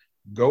Instagram.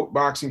 GOAT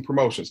Boxing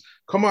Promotions.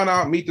 Come on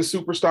out, meet the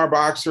superstar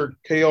boxer.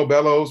 KO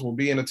Bellows will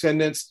be in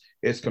attendance.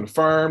 It's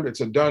confirmed. It's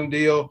a done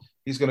deal.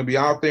 He's going to be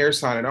out there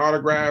signing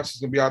autographs.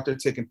 He's going to be out there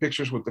taking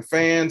pictures with the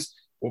fans.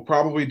 We'll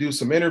probably do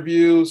some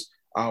interviews.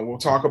 We'll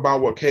talk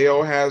about what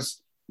KO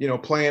has,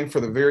 planned for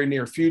the very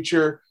near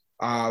future.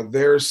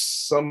 There's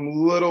some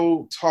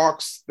little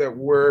talks that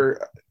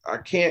I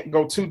can't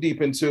go too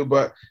deep into,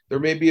 but there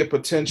may be a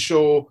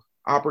potential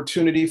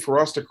opportunity for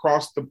us to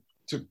cross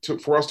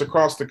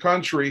the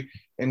country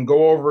and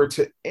go over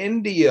to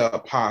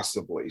India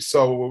possibly.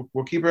 So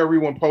we'll keep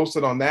everyone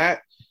posted on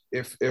that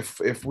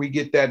if we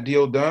get that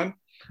deal done.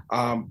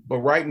 But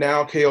right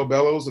now, KO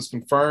Bellows is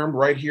confirmed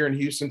right here in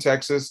Houston,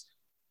 Texas.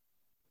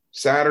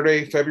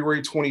 Saturday,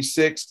 February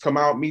 26th, come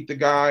out, meet the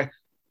guy,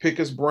 pick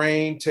his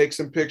brain, take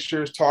some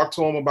pictures, talk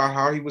to him about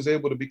how he was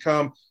able to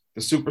become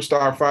the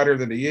superstar fighter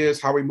that he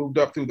is, how he moved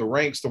up through the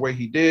ranks the way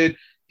he did.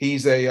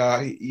 He's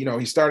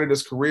he started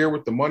his career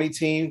with the Money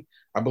Team.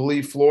 I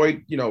believe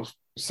Floyd,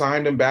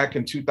 signed him back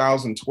in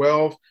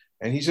 2012.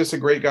 and he's just a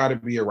great guy to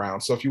be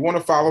around. So if you want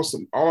to follow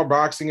all our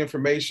boxing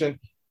information,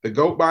 the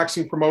GOAT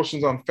Boxing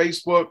Promotions on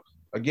Facebook,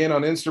 again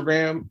on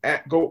Instagram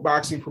at GOAT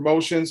Boxing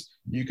Promotions.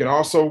 You can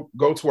also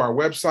go to our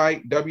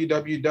website,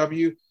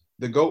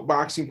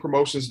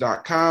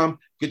 www.thegoatboxingpromotions.com,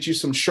 get you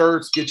some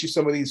shirts, get you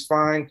some of these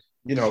fine,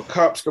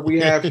 cups that we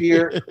have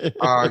here.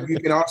 You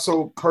can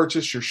also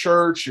purchase your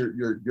shirts,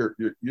 your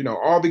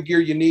all the gear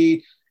you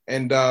need.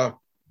 And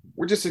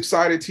we're just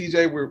excited,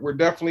 TJ. We're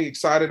definitely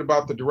excited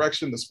about the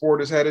direction the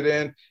sport is headed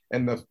in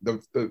and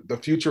the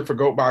future for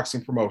GOAT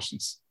Boxing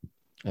Promotions.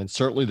 And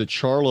certainly the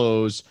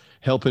Charlos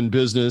helping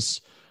business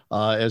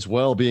as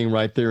well, being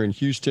right there in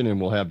Houston. And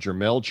we'll have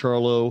Jermell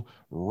Charlo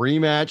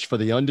rematch for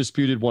the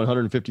undisputed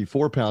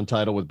 154-pound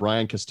title with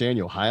Brian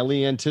Castano.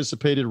 Highly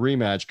anticipated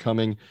rematch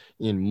coming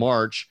in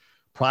March.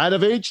 Pride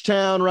of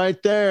H-Town right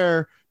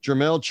there,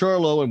 Jermell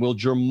Charlo. And will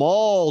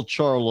Jermall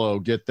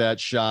Charlo get that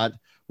shot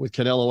with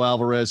Canelo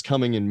Alvarez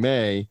coming in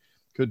May?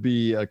 Could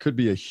be a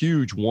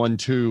huge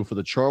 1-2 for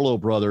the Charlo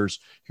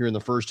brothers here in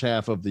the first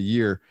half of the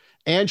year.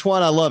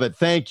 Antoine, I love it.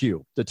 Thank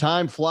you. The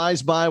time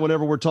flies by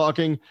whenever we're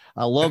talking.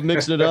 I love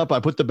mixing it up. I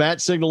put the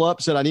bat signal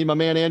up, said I need my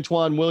man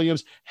Antoine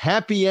Williams.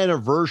 Happy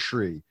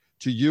anniversary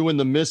to you and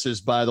the missus,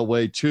 by the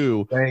way,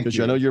 too. Because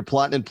I know you're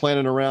plotting and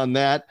planning around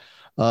that.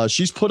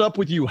 She's put up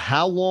with you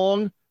how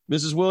long,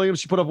 Mrs. Williams?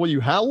 She put up with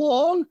you how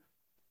long?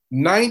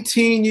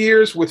 19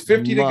 years with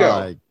 50 to go.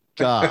 My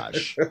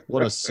gosh,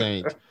 what a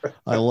saint.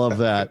 I love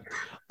that.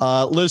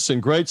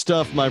 Listen, great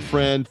stuff, my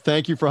friend.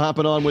 Thank you for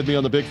hopping on with me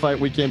on the Big Fight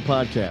Weekend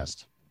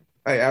podcast.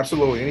 Hey,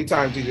 absolutely.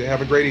 Anytime, TJ.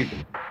 Have a great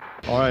evening.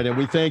 All right, and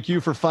we thank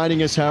you for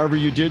finding us however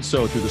you did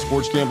so through the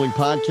Sports Gambling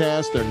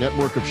Podcast, their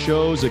network of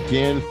shows.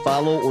 Again,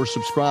 follow or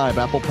subscribe.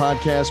 Apple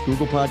Podcasts,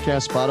 Google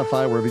Podcasts,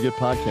 Spotify, wherever you get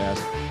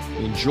podcasts.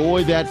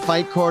 Enjoy that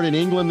fight card in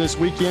England this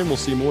weekend. We'll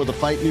see more of the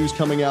fight news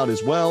coming out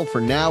as well.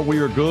 For now, we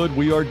are good.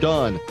 We are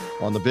done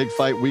on the Big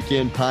Fight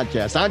Weekend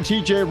podcast. I'm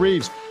TJ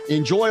Reeves.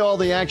 Enjoy all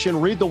the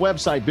action. Read the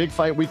website,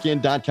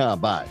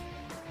 bigfightweekend.com. Bye.